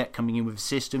 Kubiak coming in with a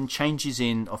system, changes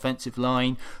in offensive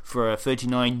line for a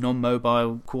 39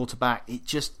 non-mobile quarterback. It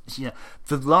just,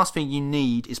 the last thing you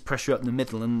need is pressure up in the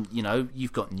middle, and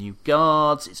you've got new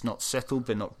guards, it's not settled,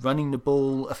 they're not running the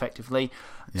ball effectively.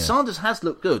 Yeah. Sanders has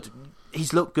looked good.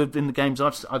 He's looked good in the games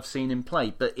I've seen him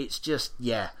play, but it's just,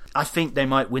 I think they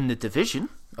might win the division.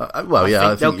 I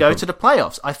think they'll go to the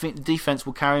playoffs. I think the defence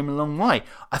will carry them a long way.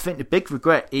 I think the big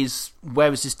regret is, where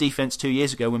was this defence 2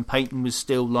 years ago when Peyton was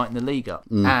still lighting the league up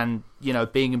and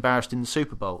being embarrassed in the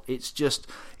Super Bowl? It's just,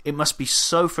 it must be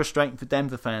so frustrating for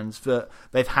Denver fans that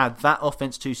they've had that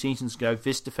offence 2 seasons ago,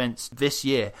 this defence this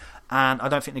year, and I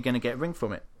don't think they're going to get a ring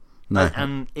from it. No.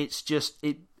 And it's just,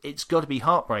 it's got to be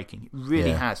heartbreaking. It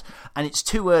really has. And it's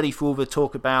too early for all the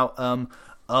talk about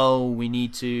we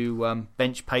need to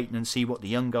bench Peyton and see what the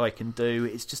young guy can do.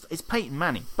 It's Peyton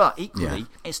Manning. But equally,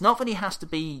 it's not that he has to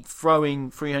be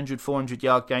throwing 300,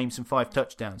 400-yard games and 5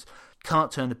 touchdowns.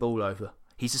 Can't turn the ball over.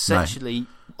 He's essentially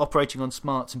operating on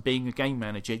smarts and being a game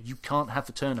manager. You can't have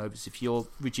the turnovers if you're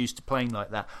reduced to playing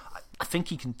like that. I think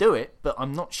he can do it, but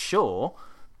I'm not sure,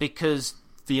 because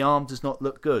the arm does not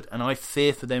look good, and I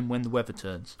fear for them when the weather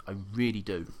turns. I really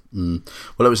do.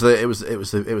 Well, it was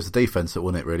the defense that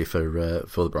won it really for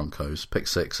the Broncos. Pick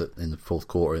 6 in the fourth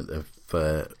quarter of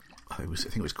I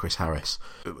think it was Chris Harris,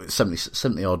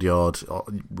 70 odd yard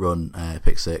run,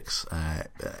 pick 6,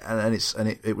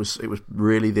 and it was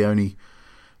really the only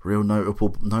real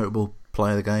notable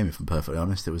play of the game. If I'm perfectly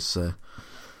honest, it was.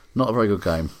 Not a very good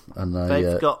game, and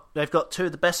they've got 2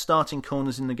 of the best starting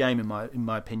corners in the game, in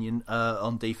my opinion,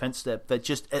 on defense. They're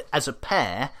just, as a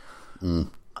pair.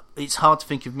 it's hard to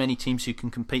think of many teams who can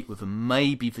compete with them.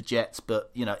 Maybe the Jets,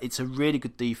 but it's a really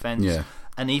good defense. Yeah.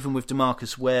 And even with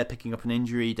DeMarcus Ware picking up an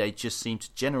injury, they just seem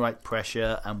to generate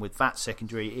pressure. And with that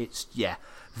secondary,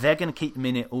 they're going to keep them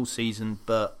in it all season.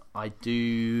 But I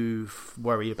do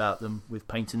worry about them with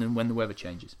Payton and when the weather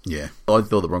changes. Yeah, I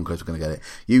thought the Broncos were going to get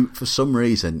it. For some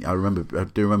reason, I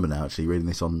do remember now actually reading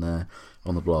this on the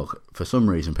blog. For some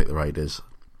reason, picked the Raiders.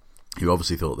 You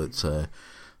obviously thought that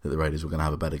the Raiders were going to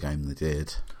have a better game than they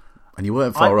did, and you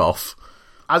weren't far off.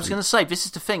 I was going to say, this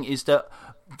is the thing: is that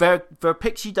there are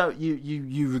picks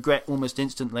you regret almost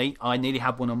instantly. I nearly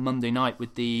had one on Monday night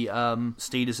with the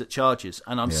Steelers at Chargers,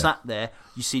 and I'm sat there.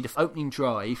 You see the opening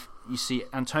drive. You see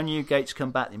Antonio Gates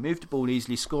come back. They move the ball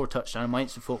easily, score a touchdown. And my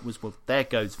instant thought was, well, there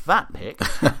goes that pick.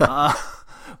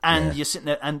 You're sitting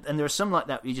there, and there are some like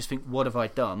that where you just think, what have I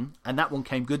done? And that one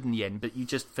came good in the end, but you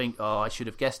just think, oh, I should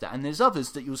have guessed that. And there's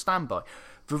others that you'll stand by.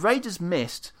 The Raiders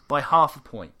missed by half a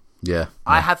point. Yeah.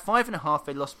 I had 5.5,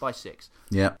 they lost by 6.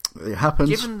 Yeah, it happens.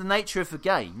 Given the nature of the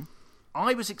game,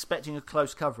 I was expecting a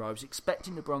close cover. I was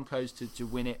expecting the Broncos to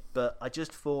win it, but I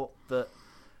just thought that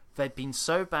they'd been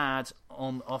so bad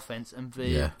on offense, and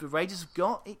the Raiders have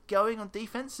got it going on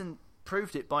defense and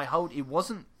proved it by hold. It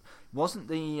wasn't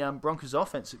the Broncos'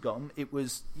 offense that got them. It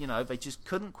was, they just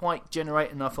couldn't quite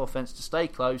generate enough offense to stay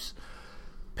close.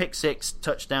 Pick 6,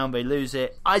 touchdown, they lose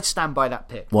it. I'd stand by that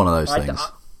pick. One of those things.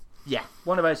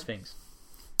 One of those things.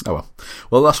 Oh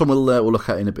well. Last one we'll look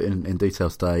at in detail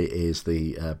today is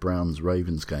the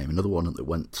Browns-Ravens game. Another one that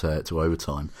went to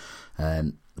overtime.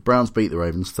 The Browns beat the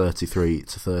Ravens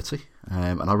 33-30,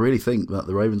 and I really think that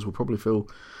the Ravens will probably feel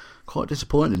quite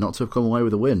disappointed not to have come away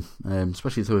with a win,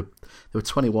 especially if they were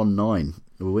 21-9.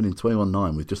 They were winning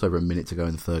 21-9 with just over a minute to go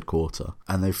in the third quarter,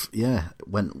 and they've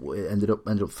ended up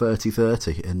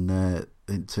 30-30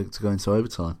 to go into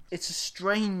overtime. It's a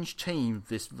strange team,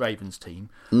 this Ravens team.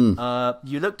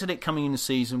 You looked at it coming in the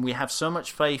season. We have so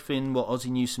much faith in what Ozzie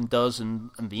Newsome does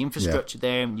and the infrastructure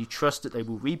there, and you trust that they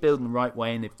will rebuild in the right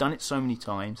way, and they've done it so many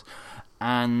times.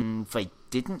 And they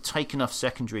didn't take enough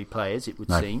secondary players, it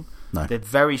would seem. No. They're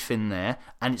very thin there,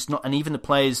 and it's not. And even the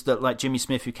players that, like Jimmy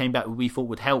Smith, who came back, who we thought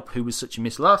would help, who was such a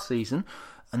miss last season,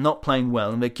 are not playing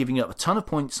well, and they're giving up a ton of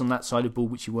points on that side of the ball,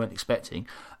 which you weren't expecting.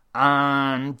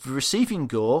 And the receiving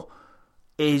gore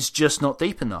is just not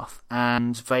deep enough.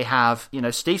 And they have,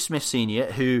 Steve Smith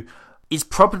Sr., who is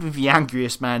probably the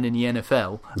angriest man in the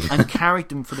NFL, and carried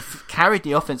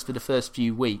the offense for the first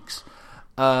few weeks,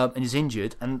 and is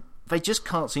injured, and they just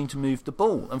can't seem to move the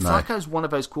ball. And Flacco's one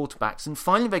of those quarterbacks, and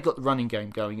finally they got the running game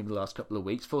going in the last couple of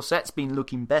weeks. Forsette's been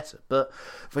looking better, but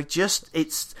they just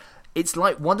it's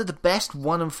like one of the best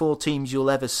 1-4 teams you'll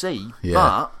ever see.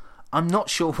 But I'm not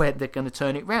sure where they're going to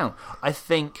turn it round. I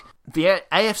think the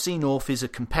AFC North is a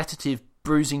competitive,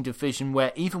 bruising division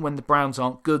where even when the Browns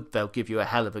aren't good, they'll give you a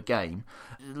hell of a game.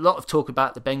 A lot of talk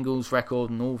about the Bengals record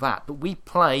and all that, but we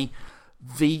play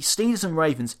the Steelers and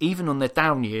Ravens, even on their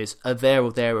down years, are there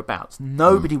or thereabouts.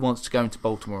 Nobody wants to go into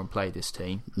Baltimore and play this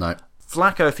team. No.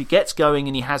 Flacco, if he gets going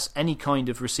and he has any kind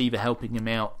of receiver helping him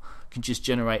out, can just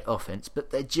generate offense. But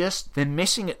they're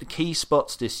missing at the key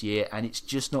spots this year, and it's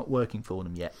just not working for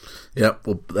them yet. Yeah,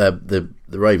 well, the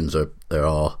Ravens are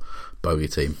our bogey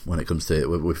team when it comes to it.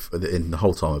 We've in the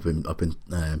whole time I've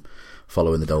been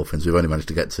following the Dolphins. We've only managed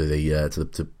to get to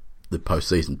the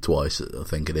postseason twice, I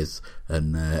think it is,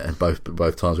 and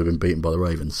both times we've been beaten by the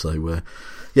Ravens. So I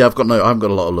haven't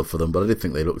got a lot of love for them, but I did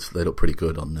think they looked pretty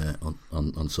good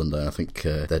on Sunday. I think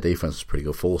their defense was pretty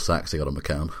good. 4 sacks they got on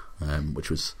McCown, which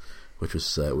was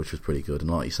pretty good. And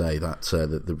like you say, that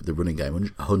the running game,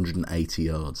 180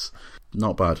 yards,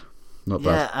 not bad.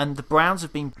 Yeah, and the Browns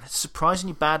have been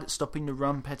surprisingly bad at stopping the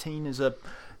run. Pettine is a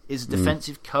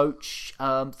defensive coach.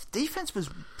 The defense was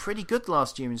pretty good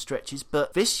last year in stretches,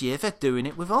 but this year they're doing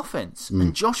it with offense.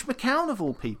 And Josh McCown, of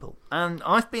all people. And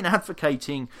I've been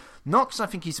advocating, not because I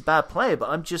think he's a bad player,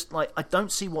 but I'm just like, I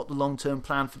don't see what the long-term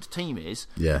plan for the team is,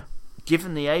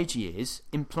 given the age he is,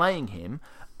 in playing him.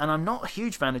 And I'm not a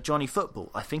huge fan of Johnny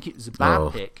Football. I think it was a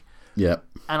bad pick. Yeah.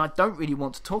 And I don't really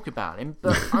want to talk about him,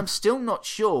 but I'm still not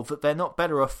sure that they're not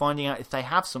better off finding out if they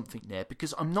have something there,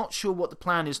 because I'm not sure what the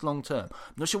plan is long term.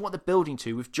 I'm not sure what they're building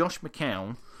to with Josh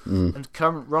McCown and the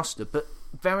current roster, but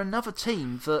they're another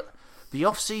team that the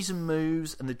off-season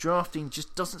moves and the drafting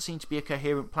just doesn't seem to be a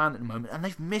coherent plan at the moment, and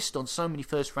they've missed on so many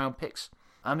first-round picks.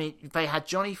 I mean, they had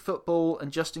Johnny Football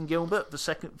and Justin Gilbert, the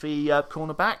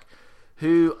cornerback,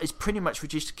 who is pretty much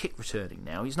reduced to kick returning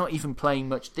now. He's not even playing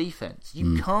much defense.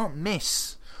 You can't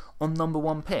miss on number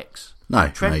 1 picks. No,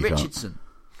 Trent Richardson.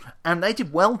 And they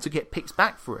did well to get picks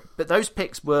back for it. But those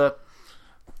picks were,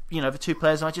 the two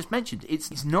players I just mentioned.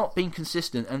 It's not been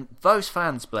consistent, and those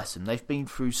fans, bless them, they've been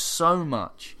through so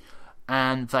much,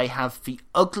 and they have the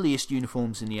ugliest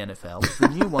uniforms in the NFL. The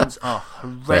new ones are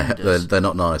horrendous. They're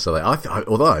not nice, are they?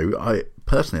 Although I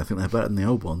personally, I think they're better than the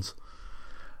old ones.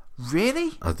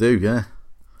 Really? I do, yeah.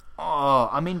 Oh,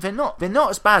 I mean, they're not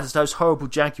as bad as those horrible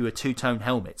Jaguar two-tone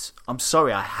helmets. I'm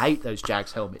sorry, I hate those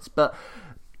Jags helmets, but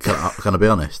Can I be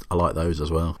honest? I like those as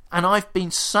well. And I've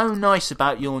been so nice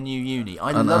about your new uni.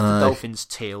 I love the Dolphins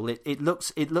teal. It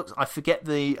looks. I forget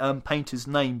the painter's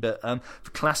name, but the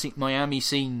classic Miami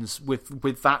scenes with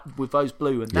those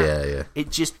blue and that. Yeah. It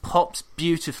just pops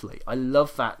beautifully. I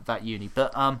love that uni.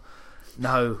 But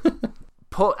no,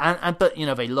 but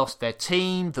they lost their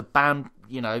team. The band.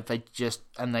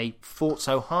 They fought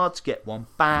so hard to get one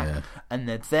back, and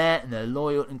they're there and they're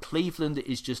loyal. And Cleveland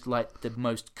is just like the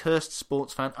most cursed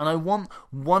sports fan. And I want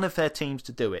one of their teams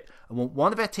to do it. Do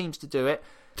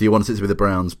you want it to be the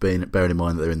Browns, bearing in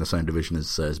mind that they're in the same division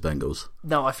as Bengals?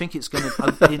 No, I think it's going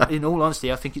to. In all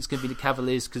honesty, I think it's going to be the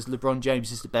Cavaliers because LeBron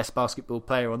James is the best basketball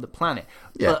player on the planet.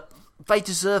 Yeah. But they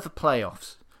deserve the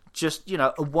playoffs. Just,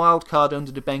 a wild card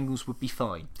under the Bengals would be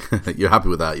fine. You're happy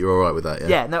with that? You're all right with that, yeah?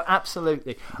 Yeah, no,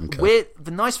 absolutely. Okay. The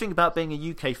nice thing about being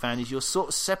a UK fan is you're sort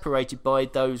of separated by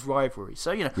those rivalries.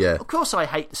 So, of course I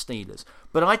hate the Steelers,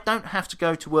 but I don't have to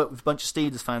go to work with a bunch of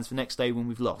Steelers fans the next day when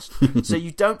we've lost. So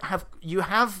you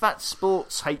have that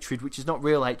sports hatred, which is not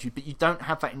real hatred, but you don't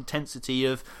have that intensity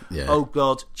of, oh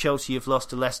God, Chelsea have lost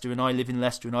to Leicester and I live in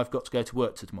Leicester and I've got to go to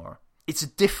work tomorrow. It's a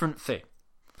different thing.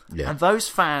 Yeah. And those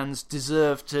fans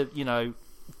deserve to,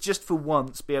 just for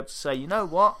once be able to say, you know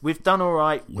what, we've done all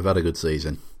right. We've had a good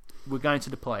season. We're going to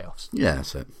the playoffs. Yeah,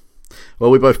 that's it.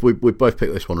 Well, we both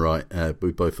picked this one right.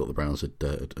 We both thought the Browns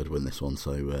would win this one.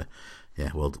 So,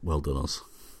 well done us.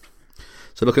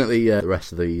 So, looking at the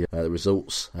rest of the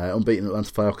results, unbeaten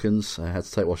Atlanta Falcons had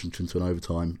to take Washington to an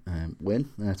overtime win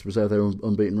to preserve their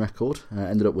unbeaten record.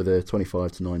 Ended up with a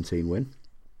 25-19 win.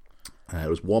 It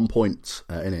was 1 point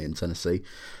in Tennessee,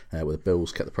 where the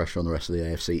Bills kept the pressure on the rest of the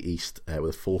AFC East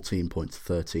with a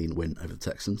 14-13 win over the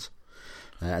Texans.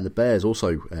 And the Bears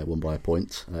also won by a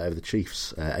point over the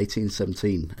Chiefs,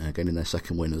 18-17, gaining their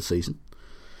second win of the season.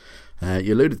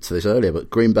 You alluded to this earlier, but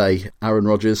Green Bay, Aaron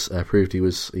Rodgers proved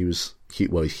he's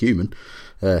human,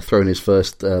 throwing his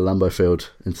first Lambeau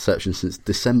Field interception since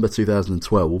December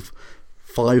 2012,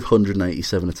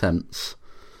 587 attempts.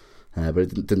 But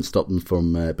it didn't stop them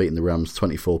from beating the Rams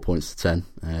 24 points to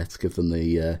 10 to give them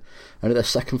only their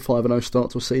second 5-0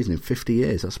 start to a season in 50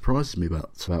 years. That surprises me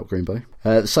about Green Bay.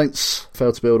 The Saints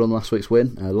failed to build on last week's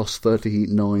win, lost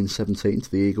 39-17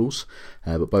 to the Eagles,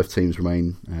 but both teams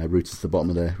remain rooted to the bottom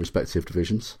of their respective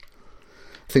divisions.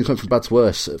 Things went from bad to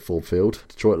worse at Ford Field.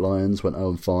 Detroit Lions went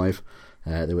 0-5.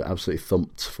 They were absolutely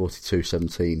thumped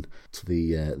 42-17 to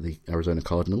the Arizona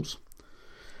Cardinals.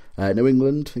 New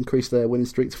England increased their winning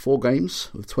streak to 4 games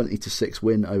with a 20-6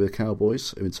 win over the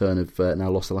Cowboys, who in turn have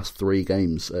now lost the last 3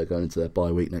 games going into their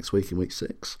bye week next week in week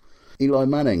 6. Eli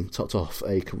Manning topped off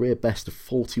a career best of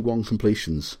 41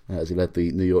 completions as he led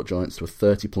the New York Giants to a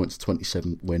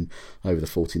 30-27 win over the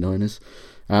 49ers.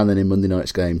 And then in Monday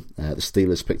night's game, the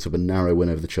Steelers picked up a narrow win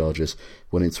over the Chargers,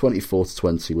 winning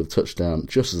 24-20 with a touchdown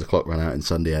just as the clock ran out in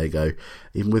San Diego,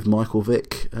 even with Michael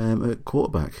Vick at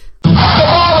quarterback. The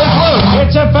ball is loose.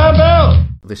 It's a fumble.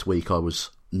 This week I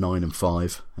was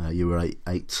 9-5. You were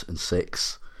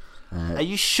 8-6. Are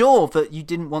you sure that you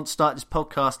didn't want to start this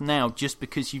podcast now just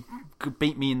because you could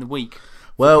beat me in the week?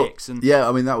 Well, yeah,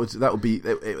 I mean that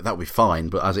would be fine.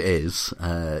 But as it is,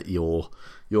 you're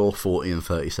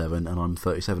 40-37, and I'm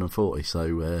 37-40.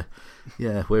 So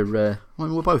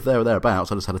we're both there or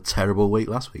thereabouts. I just had a terrible week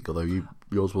last week, although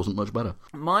yours wasn't much better.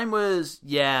 Mine was,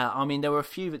 I mean, there were a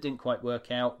few that didn't quite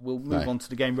work out. We'll move on to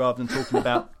the game rather than talking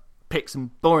about picks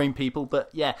and boring people. But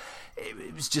yeah,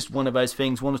 it was just one of those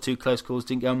things. 1 or 2 close calls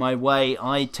didn't go my way.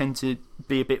 I tend to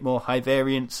be a bit more high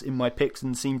variance in my picks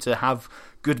and seem to have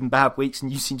good and bad weeks,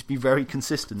 and you seem to be very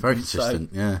consistent. Very consistent,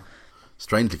 yeah.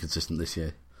 Strangely consistent this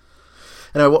year.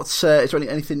 Anyway, is there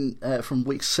anything from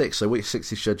week 6? So week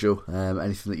 6 is schedule.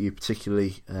 Anything that you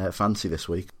particularly fancy this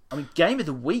week? I mean, game of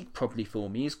the week probably for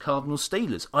me is Cardinals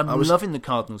Steelers. I'm loving the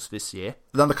Cardinals this year.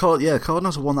 Then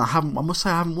Cardinals are one that I must say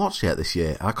I haven't watched yet this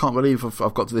year. I can't believe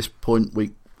I've got to this point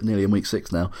nearly in week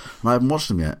 6 now, and I haven't watched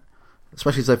them yet.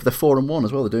 Especially if they're 4-1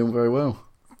 as well. They're doing very well.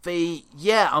 I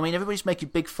mean, everybody's making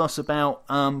a big fuss about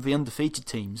the undefeated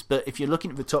teams, but if you're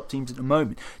looking at the top teams at the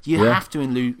moment, you have to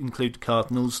include the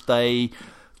Cardinals. They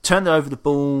turned over the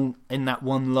ball in that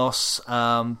one loss,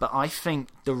 but I think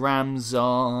the Rams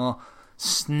are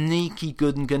sneaky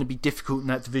good and going to be difficult in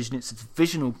that division. It's a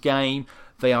divisional game.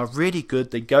 They are really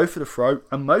good. They go for the throat,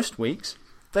 and most weeks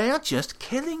they are just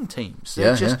killing teams.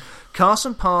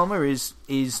 Carson Palmer is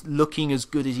looking as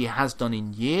good as he has done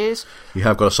in years. You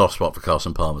have got a soft spot for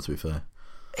Carson Palmer, to be fair.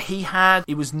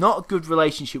 It was not a good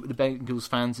relationship with the Bengals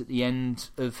fans at the end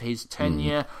of his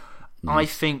tenure. I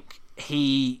think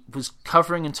he was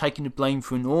covering and taking the blame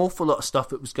for an awful lot of stuff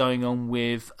that was going on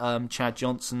with Chad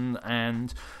Johnson,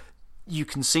 and you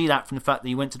can see that from the fact that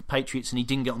he went to the Patriots and he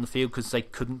didn't get on the field because they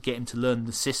couldn't get him to learn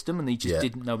the system, and he just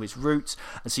didn't know his roots.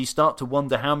 And so you start to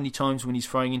wonder how many times when he's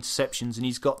throwing interceptions, and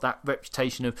he's got that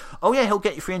reputation of, oh yeah, he'll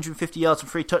get you 350 yards and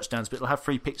 3 touchdowns, but it'll have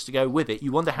 3 picks to go with it.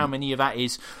 You wonder how many of that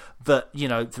is that,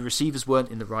 the receivers weren't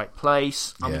in the right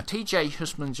place. I mean, TJ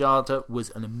Husmanjada was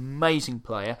an amazing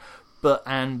player,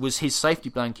 and was his safety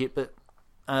blanket, but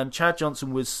Chad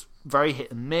Johnson was very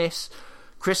hit and miss.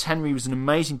 Chris Henry was an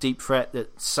amazing deep threat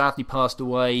that sadly passed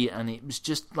away, and it was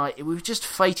just we were just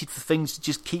fated for things to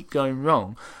just keep going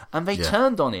wrong, and they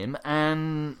turned on him,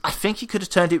 and I think he could have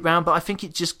turned it round, but I think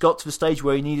it just got to the stage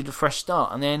where he needed a fresh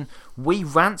start, and then we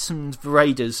ransomed the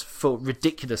Raiders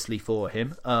ridiculously for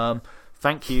him.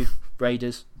 Thank you,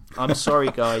 Raiders. I'm sorry,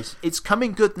 guys. It's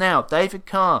coming good now. David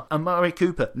Carr, Amari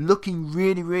Cooper, looking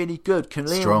really, really good.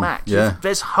 Khalil Mack. Yeah.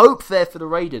 There's hope there for the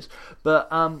Raiders. But,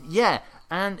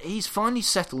 and he's finally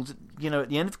settled, at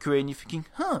the end of the career, and you're thinking,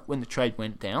 when the trade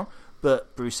went down.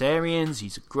 But Bruce Arians,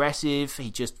 he's aggressive.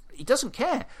 He doesn't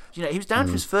care. He was down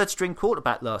to his third-string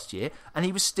quarterback last year, and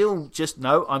he was still just,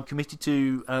 no, I'm committed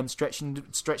to stretching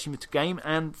the game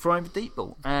and throwing the deep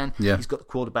ball. And he's got the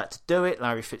quarterback to do it.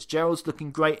 Larry Fitzgerald's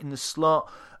looking great in the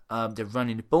slot. They're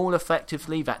running the ball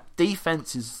effectively. That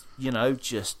defense is,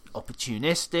 just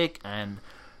opportunistic, and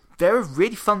they're a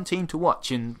really fun team to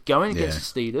watch. And going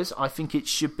against the Steelers, I think it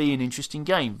should be an interesting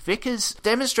game. Vickers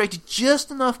demonstrated just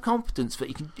enough competence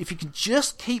that if he can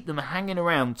just keep them hanging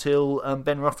around till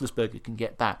Ben Roethlisberger can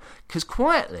get back. Because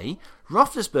quietly,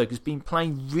 Roethlisberger's been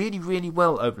playing really, really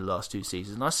well over the last 2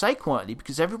 seasons. And I say quietly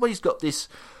because everybody's got this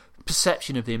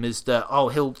perception of him as that,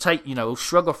 he'll take, he'll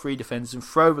shrug off 3 defenders and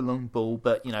throw the long ball,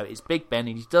 but, it's Big Ben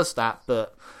and he does that,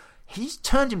 but he's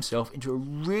turned himself into a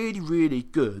really, really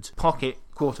good pocket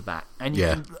quarterback. And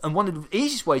and one of the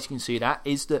easiest ways you can see that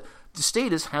is that the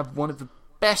Steelers have one of the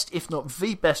best, if not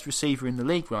the best receiver in the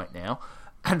league right now,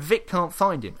 and Vic can't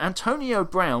find him. Antonio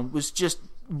Brown was just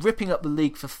ripping up the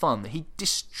league for fun. He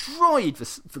destroyed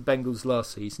the Bengals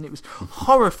last season. It was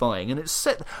horrifying, and it's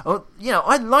set.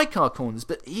 I like our corners,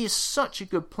 but he is such a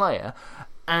good player,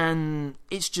 and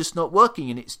it's just not working.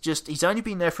 And it's just he's only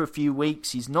been there for a few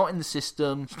weeks. He's not in the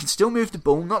system. He can still move the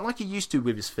ball, not like he used to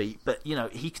with his feet, but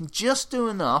he can just do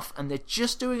enough, and they're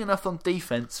just doing enough on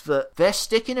defense that they're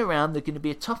sticking around. They're going to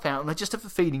be a tough out, and I just have a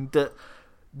feeling that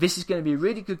this is going to be a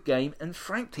really good game, and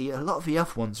frankly, a lot of the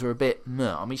other ones are a bit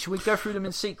meh. I mean, should we go through them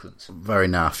in sequence? Very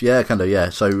naff. Yeah, kind of, yeah.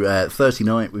 So, Thursday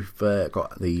night, we've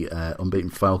got the unbeaten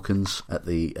Falcons at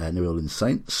the New Orleans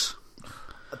Saints.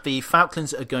 The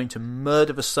Falcons are going to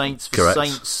murder the Saints. The Correct.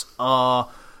 Saints are...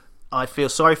 I feel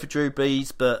sorry for Drew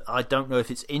Brees, but I don't know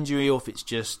if it's injury or if it's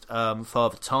just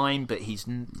father time, but he's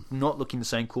not looking the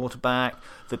same quarterback.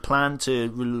 The plan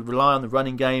to rely on the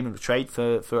running game and the trade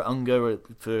for Unger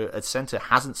for a centre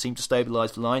hasn't seemed to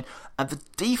stabilise the line. And the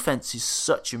defence is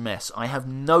such a mess. I have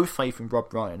no faith in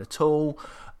Rob Ryan at all.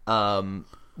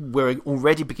 We're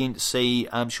already beginning to see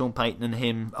Sean Payton and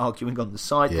him arguing on the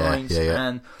sidelines.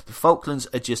 And the Falklands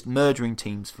are just murdering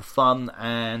teams for fun.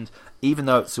 And even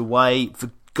though it's away...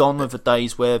 Gone are the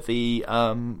days where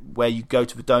where you go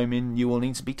to the Dome in New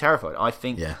Orleans and be terrified. I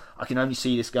think I can only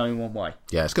see this going one way.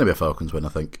 Yeah, it's going to be a Falcons win, I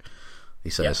think. He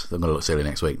says they're going to look silly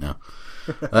next week now.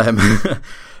 I'm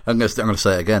going to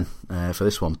say it again for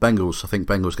this one. Bengals. I think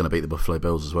Bengals going to beat the Buffalo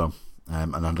Bills as well.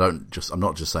 And I'm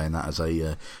not just saying that as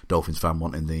a Dolphins fan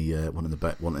wanting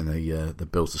the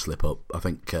Bills to slip up. I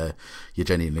think you're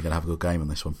genuinely going to have a good game on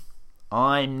this one.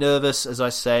 I'm nervous, as I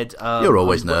said. You're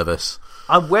always nervous.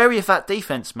 I'm wary of that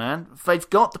defense, man. They've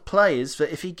got the players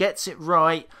that if he gets it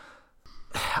right,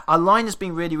 our line has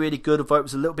been really, really good. Although it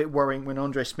was a little bit worrying when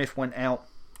Andre Smith went out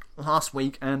last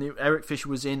week and Eric Fisher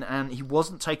was in, and he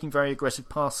wasn't taking very aggressive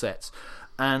pass sets.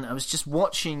 And I was just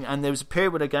watching, and there was a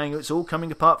period where they're going, it's all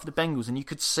coming apart for the Bengals, and you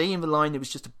could see in the line there was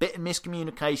just a bit of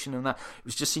miscommunication, and that it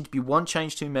was just seemed to be one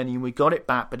change too many, and we got it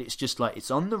back, but it's just like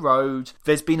it's on the road.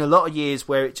 There's been a lot of years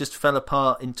where it just fell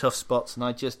apart in tough spots, and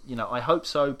I just, I hope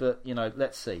so, but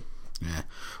let's see. Yeah,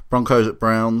 Broncos at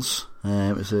Browns.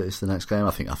 It's the next game.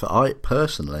 I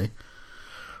personally,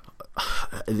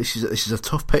 this is a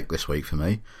tough pick this week for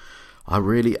me.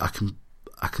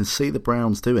 I can see the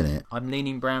Browns doing it. I'm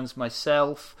leaning Browns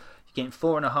myself. You're getting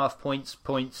 4.5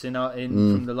 points in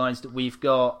from the lines that we've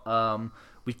got.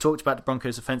 We've talked about the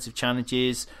Broncos' offensive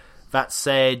challenges. That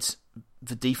said,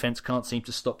 the defense can't seem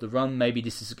to stop the run. Maybe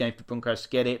this is a game for the Broncos to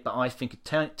get it, but I think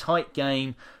a tight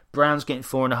game. Browns getting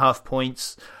 4.5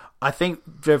 points. I think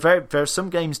there are some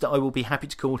games that I will be happy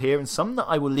to call here, and some that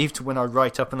I will leave to when I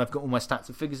write up and I've got all my stats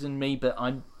and figures in me, but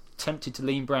I'm tempted to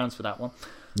lean Browns for that one.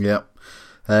 Yeah.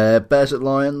 Bears at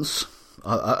Lions.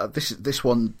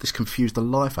 This confused the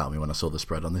life out of me when I saw the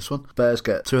spread on this one. Bears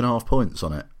get 2.5 points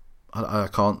on it. I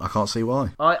can't see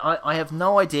why. I have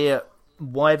no idea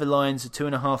why the Lions are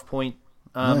 2.5 point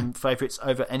favourites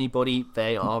over anybody.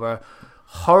 They are a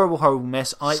horrible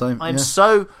mess. I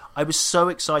was so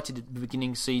excited at the beginning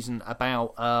of the season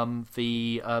about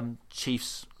the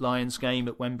Chiefs Lions game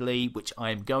at Wembley, which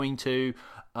I am going to.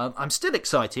 I'm still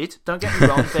excited. Don't get me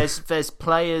wrong. There's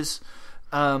players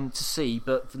to see,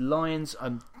 but the Lions,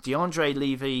 DeAndre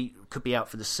Levy could be out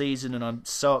for the season, and I'm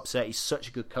so upset. He's such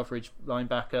a good coverage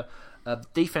linebacker.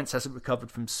 Defense hasn't recovered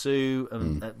from Sue,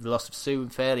 the loss of Sue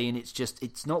and Fairley, and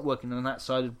it's not working on that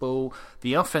side of the ball.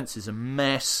 The offense is a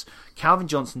mess. Calvin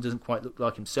Johnson doesn't quite look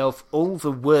like himself. All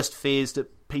the worst fears that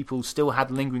people still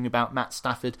had lingering about Matt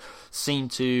Stafford seem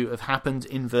to have happened,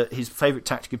 in that his favourite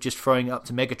tactic of just throwing it up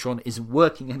to Megatron isn't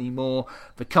working anymore.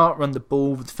 They can't run the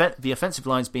ball. The offensive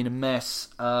line's been a mess.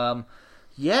 The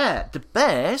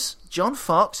Bears, John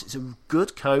Fox is a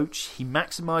good coach. He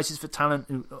maximises the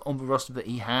talent on the roster that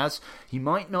he has. He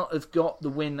might not have got the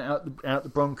win out the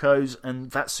Broncos,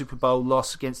 and that Super Bowl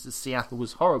loss against the Seattle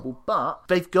was horrible, but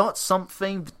they've got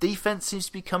something. The defense seems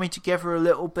to be coming together a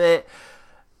little bit.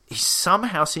 He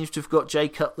somehow seems to have got Jay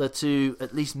Cutler to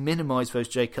at least minimise those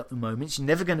Jay Cutler moments. You're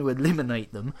never going to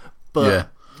eliminate them, but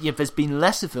there's been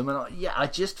less of them, and I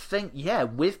just think,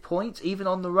 with points, even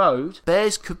on the road,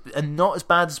 Bears are not as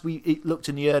bad as it looked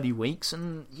in the early weeks,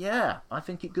 and I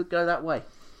think it could go that way.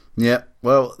 Yeah,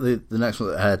 well, the next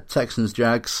one that had Texans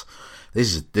Jags.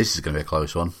 This is going to be a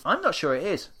close one. I'm not sure it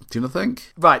is. Do you not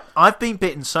think? Right, I've been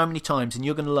bitten so many times, and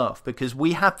you're going to laugh, because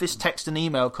we have this text and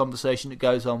email conversation that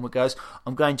goes on, where it goes,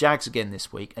 I'm going Jags again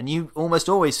this week, and you almost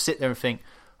always sit there and think,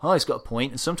 oh, he's got a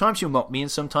point, and sometimes you'll mock me and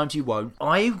sometimes you won't.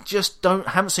 I just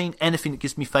haven't seen anything that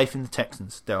gives me faith in the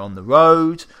Texans. They're on the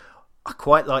road. I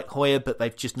quite like Hoyer, but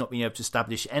they've just not been able to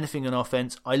establish anything on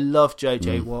offense. I love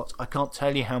JJ Watt. I can't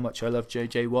tell you how much I love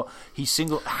JJ Watt. You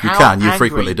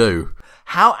frequently do.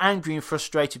 How angry and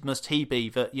frustrated must he be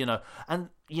that, and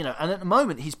at the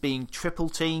moment he's being triple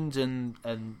teamed and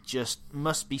just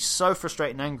must be so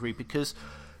frustrated and angry, because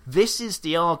this is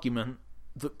the argument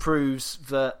that proves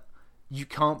that you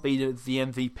can't be the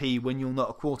MVP when you're not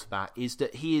a quarterback, is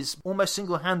that he is almost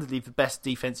single-handedly the best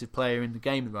defensive player in the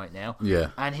game right now. Yeah.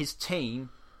 And his team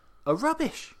are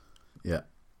rubbish. Yeah.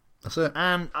 That's it.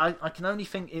 And I can only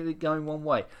think it going one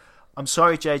way. I'm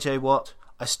sorry, JJ Watt.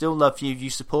 I still love you. You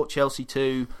support Chelsea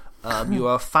too. You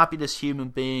are a fabulous human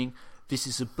being. This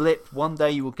is a blip. One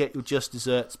day you will get your just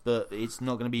desserts, but it's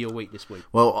not going to be your week this week.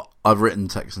 Well, I've written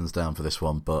Texans down for this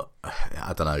one, but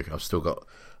I don't know. I've still got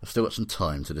some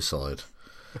time to decide.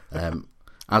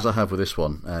 As I have with this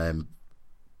one,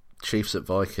 Chiefs at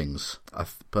Vikings. I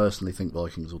personally think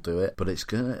Vikings will do it, but it's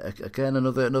again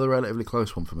another relatively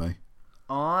close one for me.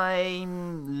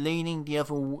 I'm leaning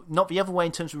not the other way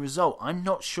in terms of result. I'm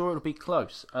not sure it'll be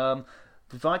close. The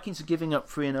Vikings are giving up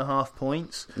 3.5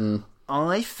 points.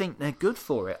 I think they're good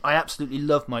for it. I absolutely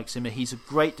love Mike Zimmer. He's a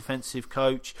great defensive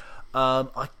coach.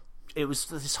 It was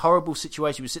this horrible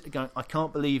situation. We were sitting there going, I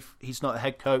can't believe he's not a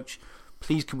head coach.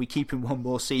 Please, can we keep him one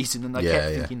more season? And I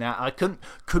kept thinking that. I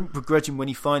couldn't begrudge him when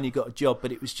he finally got a job,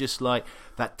 but it was just like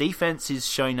that defense is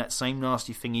showing that same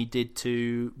nasty thing he did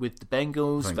with the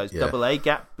Bengals, those double A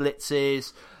gap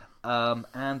blitzes,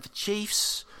 and the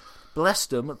Chiefs, bless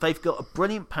them, they've got a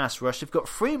brilliant pass rush. They've got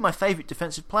 3 of my favourite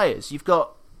defensive players. You've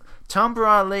got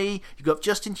Tambara Lee, you've got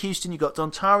Justin Houston, you've got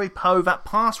Dontari Poe. That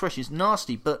pass rush is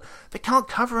nasty, but they can't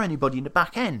cover anybody in the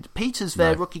back end. Peters,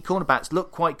 their rookie cornerbacks,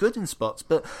 look quite good in spots,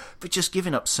 but they're just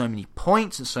giving up so many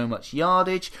points and so much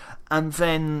yardage. And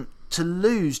then to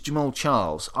lose Jamal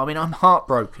Charles, I mean, I'm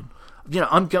heartbroken.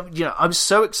 I'm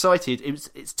so excited.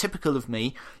 It's typical of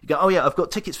me. You go, oh yeah, I've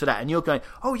got tickets for that, and you're going,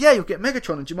 oh yeah, you'll get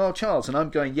Megatron and Jamal Charles, and I'm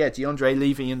going, yeah, DeAndre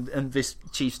Levy and this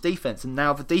Chiefs defense, and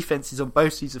now the defenses on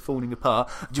both sides are falling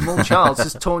apart. Jamal Charles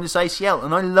has torn his ACL,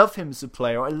 and I love him as a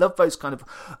player. I love those kind of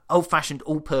old-fashioned,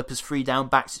 all-purpose 3-down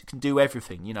backs that can do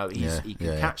everything. He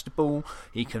can catch the ball,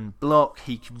 he can block,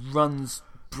 he runs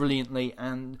brilliantly,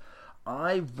 and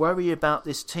I worry about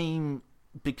this team,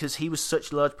 because he was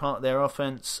such a large part of their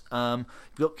offense. You've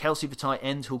got Kelsey, the tight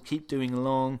end, who'll keep doing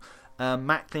along.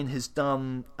 Macklin has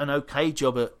done an okay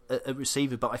job at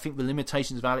receiver, but I think the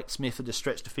limitations of Alex Smith are the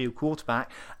stretch to field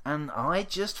quarterback, and I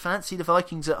just fancy the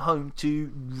Vikings at home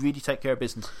to really take care of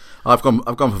business. I've gone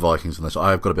for Vikings on this.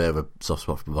 I've got a bit of a soft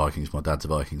spot for the Vikings. My dad's a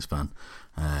Vikings fan,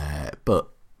 but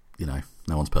no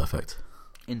one's perfect.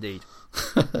 Indeed.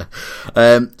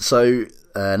 So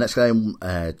next game,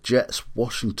 Jets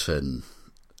Washington.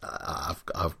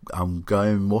 I'm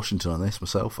going Washington on this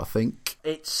myself. I think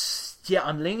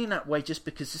I'm leaning that way just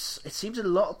because it seems a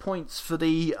lot of points for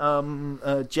the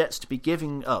Jets to be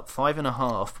giving up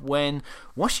 5.5 when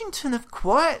Washington have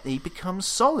quietly become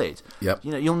solid. Yep.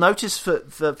 You'll notice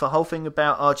the whole thing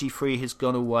about RG3 has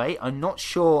gone away. I'm not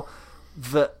sure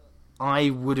that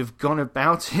I would have gone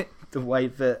about it the way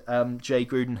that Jay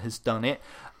Gruden has done it.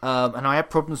 And I had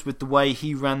problems with the way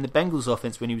he ran the Bengals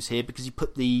offense when he was here because he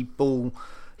put the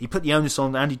onus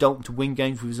on Andy Dalton to win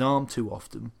games with his arm too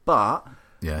often. But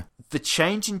the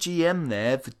change in GM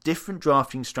there, the different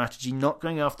drafting strategy, not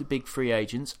going after big free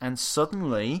agents, and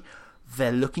suddenly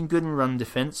they're looking good in run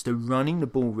defense. They're running the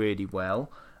ball really well.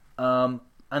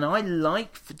 And I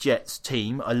like the Jets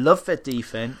team. I love their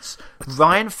defense.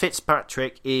 Ryan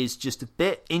Fitzpatrick is just a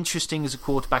bit interesting as a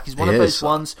quarterback. He's one of those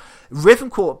ones. Rhythm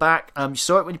quarterback. You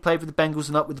saw it when he played with the Bengals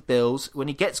and up with the Bills. When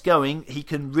he gets going, he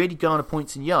can really garner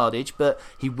points in yardage, but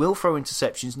he will throw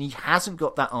interceptions, and he hasn't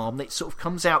got that arm. It sort of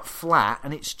comes out flat,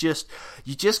 and it's just,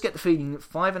 you just get the feeling that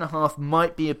 5.5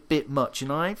 might be a bit much,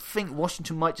 and I think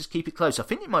Washington might just keep it close. I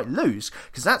think they might lose,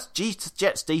 because that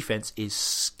Jets defense is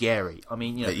scary. I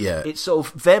mean, it's sort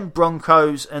of them,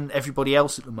 Broncos, and everybody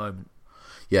else at the moment.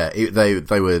 Yeah,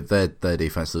 they were their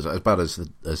defense was as bad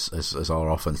as our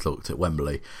offense looked at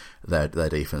Wembley. Their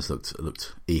defense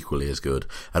looked equally as good,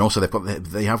 and also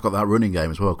they have got that running game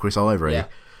as well. Chris Ivory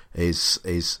he's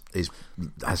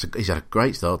had a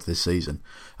great start to this season,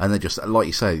 and they just, like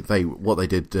you say, what they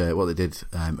did at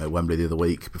Wembley the other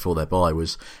week before their bye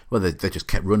was, they just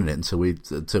kept running it until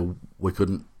we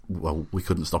couldn't. Well, we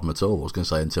couldn't stop him at all. I was going to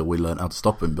say until we learned how to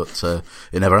stop him, but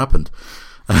it never happened.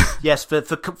 Yes, for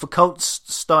Colts'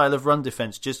 style of run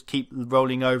defense, just keep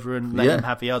rolling over and let them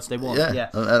have the yards they want. Yeah.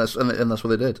 And that's what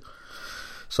they did.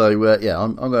 So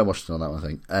I'm going Washington on that one, I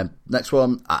think. Next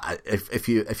one, if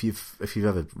you've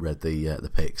ever read the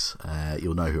picks,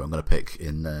 you'll know who I'm going to pick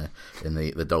in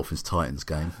the Dolphins Titans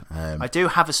game. I do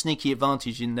have a sneaky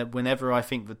advantage in that whenever I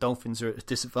think the Dolphins are at a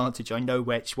disadvantage, I know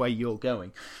which way you're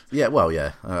going. Yeah, well,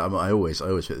 yeah, I always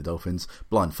pick the Dolphins.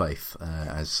 Blind faith,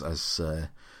 as the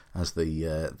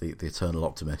eternal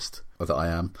optimist that I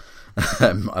am.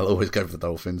 I'll always go for the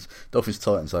Dolphins. Dolphins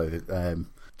Titans though.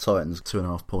 Titans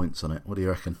 2.5 points on it. What do you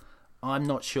reckon? I'm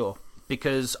not sure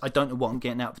because I don't know what I'm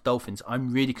getting out of the Dolphins.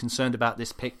 I'm really concerned about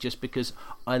this pick just because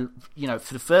for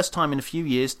the first time in a few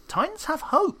years, Titans have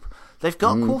hope. They've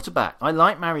got a quarterback. I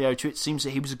like Mariota. It seems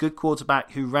that he was a good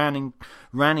quarterback who ran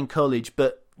in college,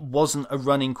 but wasn't a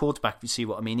running quarterback, if you see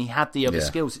what I mean. He had the other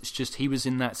skills. It's just he was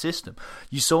in that system.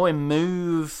 You saw him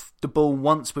move the ball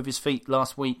once with his feet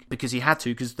last week because he had to,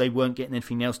 because they weren't getting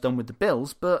anything else done with the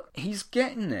Bills, but he's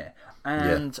getting there.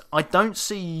 And I don't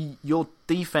see your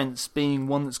defense being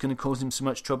one that's going to cause him so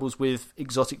much troubles with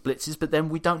exotic blitzes, but then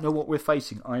we don't know what we're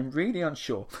facing. I'm really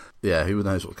unsure. Yeah, who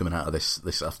knows what's coming out of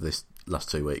this after this last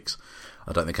 2 weeks.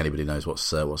 I don't think anybody knows what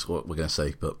we're going to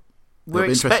see, but we're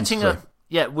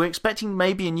expecting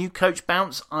maybe a new coach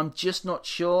bounce. I'm just not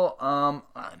sure.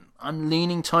 I'm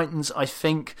leaning Titans, I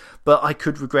think, but I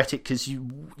could regret it because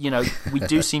we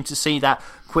do seem to see that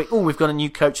quick. Oh, we've got a new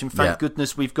coach, and thank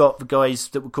goodness we've got the guys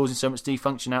that were causing so much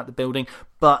dysfunction out the building.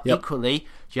 But equally,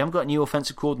 you haven't got a new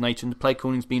offensive coordinator, and the play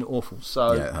calling's been awful.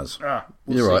 So yeah, it has.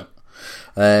 You're right.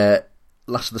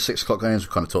 Last of the 6 o'clock games,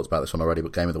 we've kind of talked about this one already,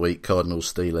 but game of the week: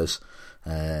 Cardinals, Steelers.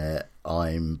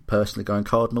 I'm personally going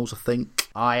Cardinals, I think.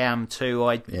 I am too.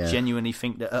 I genuinely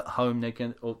think that at home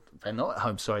they're not at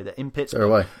home, sorry, they're in Pittsburgh. They're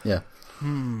away, yeah.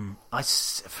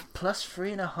 Plus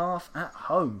 3.5 at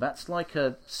home. That's like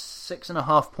a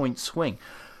 6.5 point swing.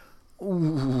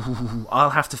 Ooh, I'll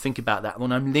have to think about that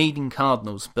one. I'm leading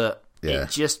Cardinals, but it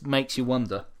just makes you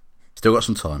wonder. Still got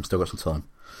some time.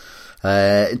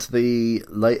 Into the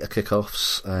later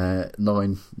kickoffs,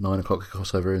 9 o'clock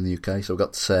kickoffs over in the UK. So we've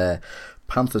got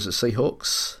Panthers at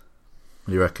Seahawks.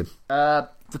 What do you reckon?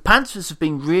 The Panthers have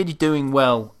been really doing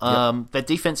well. Their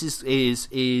defense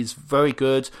is very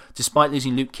good, despite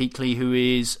losing Luke Kuechly, who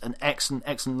is an excellent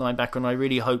linebacker. And I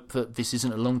really hope that this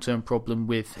isn't a long-term problem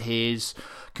with his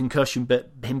concussion,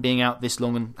 but him being out this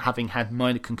long and having had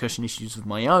minor concussion issues of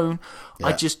my own.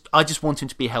 I just want him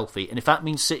to be healthy, and if that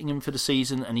means sitting him for the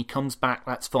season and he comes back,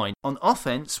 that's fine. On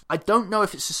offense, I don't know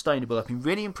if it's sustainable. I've been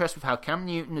really impressed with how Cam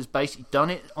Newton has basically done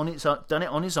it on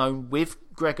his own with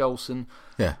Greg Olsen.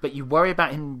 Yeah. But you worry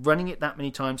about him running it that many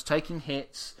times, taking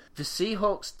hits. The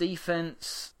Seahawks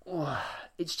defense,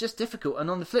 it's just difficult. And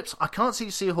on the flip side, I can't see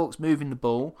the Seahawks moving the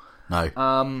ball. No.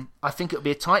 I think it'll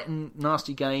be a tight and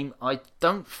nasty game. I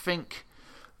don't think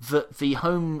that the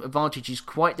home advantage is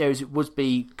quite there as it would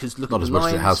be, because look at the Lions. Not as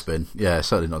much as it has been. Yeah,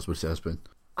 certainly not as much as it has been.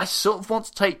 I sort of want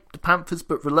to take the Panthers,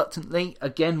 but reluctantly.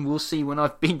 Again, we'll see when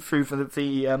I've been through for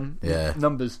the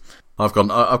numbers. I've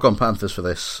gone Panthers for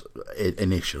this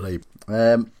initially.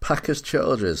 Packers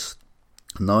Chargers,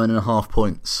 9.5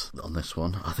 points on this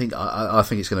one. I think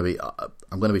it's going to be.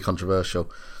 I'm going to be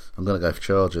controversial. I'm going to go for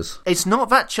Chargers. It's not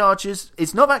that Chargers.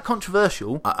 It's not that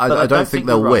controversial. I don't think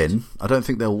they'll win. I don't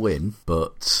think they'll win,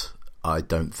 but I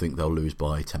don't think they'll lose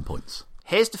by 10 points.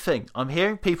 Here's the thing. I'm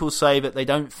hearing people say that they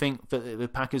don't think that the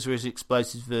Packers are as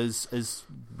explosive as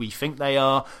we think they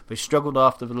are. They've struggled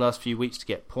after the last few weeks to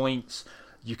get points.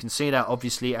 You can see that,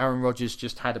 obviously. Aaron Rodgers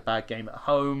just had a bad game at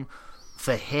home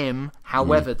for him.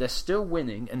 However, they're still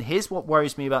winning. And here's what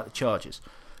worries me about the Chargers.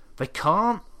 They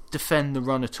can't defend the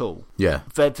run at all. Yeah.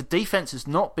 The defense has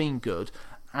not been good.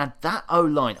 And that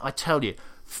O-line, I tell you,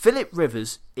 Phillip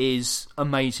Rivers is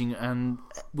amazing and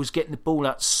was getting the ball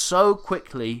out so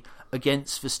quickly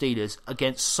against the Steelers,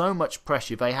 against so much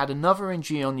pressure. They had another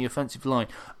injury on the offensive line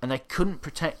and they couldn't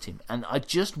protect him. And I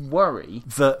just worry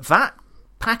that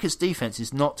Packers defense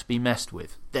is not to be messed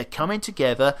with. They're coming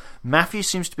together. Matthews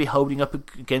seems to be holding up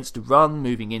against the run,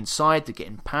 moving inside, they're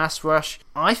getting pass rush.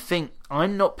 I think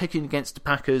I'm not picking against the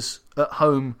Packers at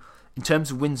home in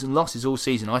terms of wins and losses all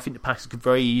season. I think the Packers could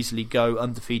very easily go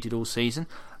undefeated all season.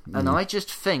 And I just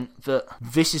think that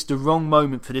this is the wrong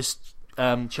moment for this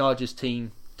Chargers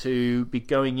team to be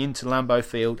going into Lambeau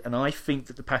Field, and I think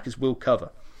that the Packers will cover.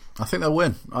 I think they'll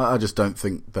win. I just don't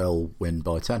think they'll win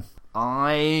by 10.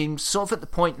 I'm sort of at the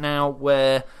point now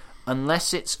where,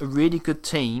 unless it's a really good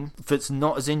team that's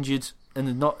not as injured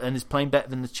and is playing better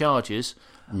than the Chargers,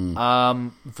 that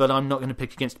I'm not going to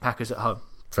pick against the Packers at home.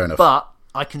 Fair enough. But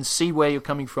I can see where you're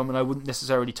coming from, and I wouldn't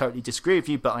necessarily totally disagree with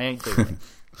you, but I ain't doing it.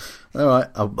 All right,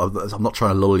 I'm not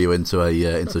trying to lull you into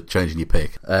into changing your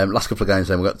pick. Last couple of games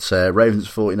then, we've got Ravens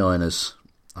 49ers.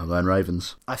 I'm going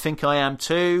Ravens. I think I am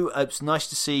too. It's nice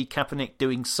to see Kaepernick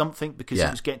doing something, because it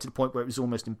was getting to the point where it was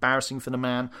almost embarrassing for the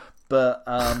man. But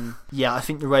I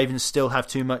think the Ravens still have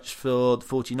too much for the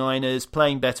 49ers,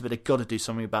 playing better, but they've got to do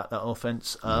something about that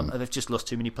offense. They've just lost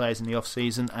too many players in the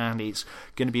off-season, and it's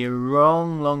going to be a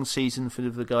long season for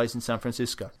the guys in San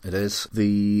Francisco. It is.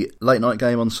 The late night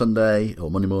game on Sunday,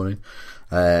 or Monday morning,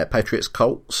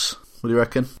 Patriots-Colts. What do you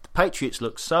reckon? The Patriots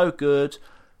look so good.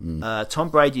 Tom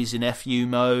Brady's in FU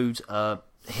mode.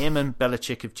 Him and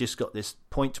Belichick have just got this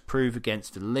point to prove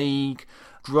against the league.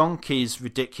 Gronk is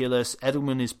ridiculous.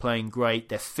 Edelman is playing great.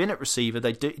 They're thin at receiver.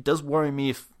 It does worry me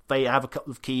if they have a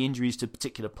couple of key injuries to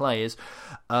particular players.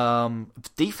 The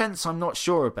defense, I'm not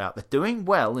sure about. They're doing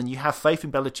well, and you have faith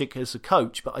in Belichick as a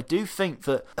coach, but I do think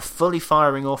that a fully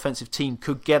firing offensive team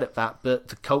could get at that, but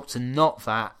the Colts are not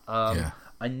that.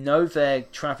 I know they're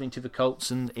travelling to the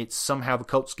Colts, and it's somehow the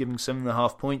Colts giving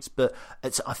 7.5 points, but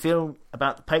I feel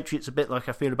about the Patriots a bit like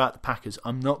I feel about the Packers.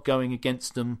 I'm not going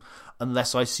against them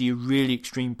unless I see a really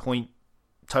extreme point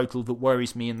total that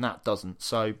worries me, and that doesn't.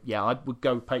 So, yeah, I would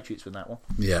go with Patriots with that one.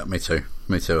 Yeah, me too.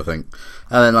 I think.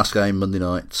 And then last game, Monday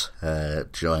night,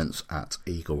 Giants at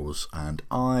Eagles, and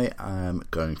I am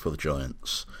going for the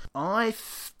Giants. I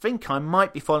think I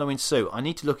might be following suit. I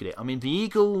need to look at it. I mean, the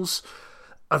Eagles,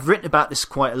 I've written about this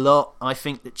quite a lot. I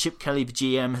think that Chip Kelly, the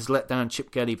GM, has let down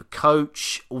Chip Kelly, the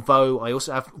coach, although I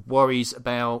also have worries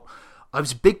about... I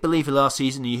was a big believer last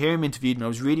season, and you hear him interviewed, and I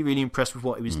was really, really impressed with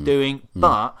what he was doing,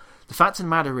 but the fact of the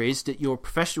matter is that you're a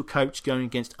professional coach going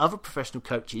against other professional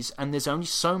coaches, and there's only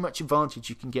so much advantage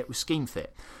you can get with scheme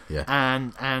fit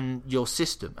and your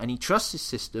system. And he trusts his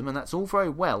system, and that's all very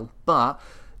well, but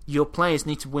your players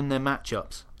need to win their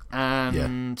matchups.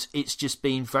 And it's just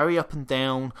been very up and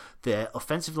down. Their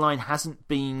offensive line hasn't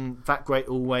been that great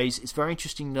always. It's very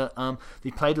interesting that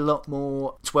they played a lot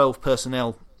more 12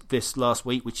 personnel this last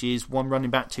week, which is one running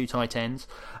back, two tight ends,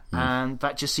 and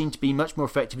that just seemed to be much more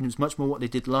effective, and it was much more what they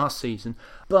did last season.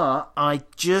 But I'm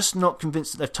just not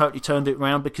convinced that they've totally turned it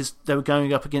around, because they were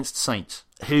going up against the Saints,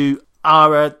 who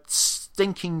are a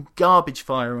stinking garbage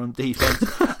fire on defense.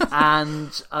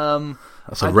 And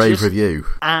that's a rave review.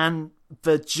 And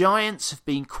the Giants have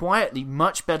been quietly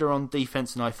much better on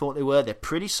defense than I thought they were. They're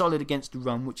pretty solid against the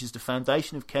run, which is the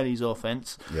foundation of Kelly's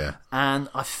offense. Yeah. And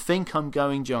I think I'm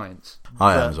going Giants.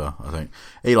 I am as well, I think.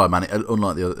 Eli Manning,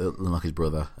 unlike his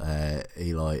brother,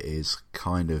 Eli is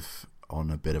kind of on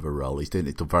a bit of a roll. He's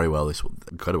done very well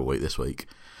incredible week this week.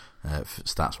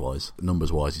 stats wise,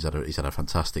 numbers wise. He's had a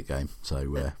fantastic game.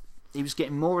 So he was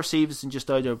getting more receivers than just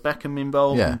Odell Beckham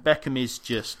involved. Yeah. And Beckham is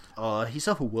just, he's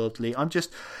otherworldly.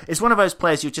 It's one of those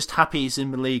players you're just happy he's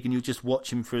in the league and you'll just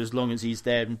watch him for as long as he's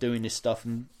there and doing this stuff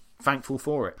and thankful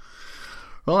for it.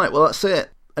 Right, well, that's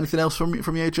it. Anything else from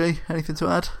you, G? Anything to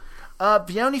add?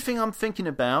 The only thing I'm thinking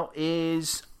about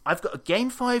is I've got a Game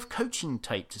 5 coaching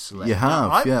tape to select. You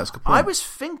have, that's a good point. I was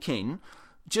thinking,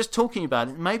 just talking about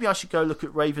it, maybe I should go look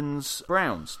at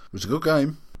Ravens-Browns. It was a good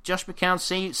game. Josh McCown,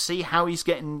 see how he's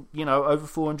getting, over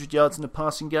 400 yards in the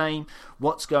passing game,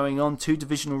 what's going on, 2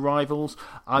 divisional rivals.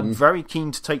 I'm very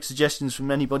keen to take suggestions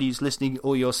from anybody who's listening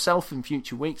or yourself in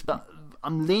future weeks, but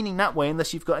I'm leaning that way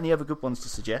unless you've got any other good ones to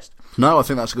suggest. No, I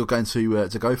think that's a good game to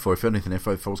go for. If anything, if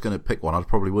I was going to pick one, I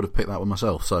probably would have picked that one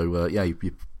myself. So,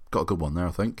 you've got a good one there,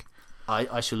 I think.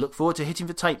 I shall look forward to hitting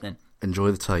the tape then. Enjoy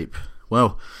the tape.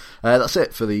 Well, that's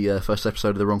it for the first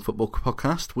episode of the Wrong Football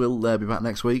Podcast. We'll be back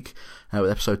next week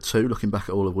with episode 2, looking back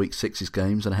at all of Week 6's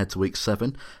games and ahead to Week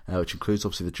 7, which includes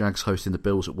obviously the Jags hosting the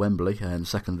Bills at Wembley and the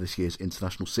second of this year's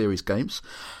International Series games.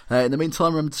 In the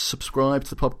meantime, remember to subscribe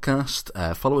to the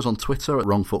podcast, follow us on Twitter at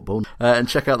Wrong Football, and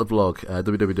check out the blog,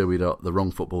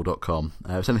 www.therewrongfootball.com. If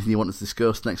there's anything you want us to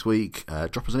discuss next week,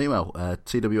 drop us an email,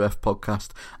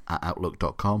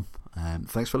 twfpodcast@outlook.com.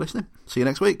 Thanks for listening. See you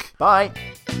next week. Bye.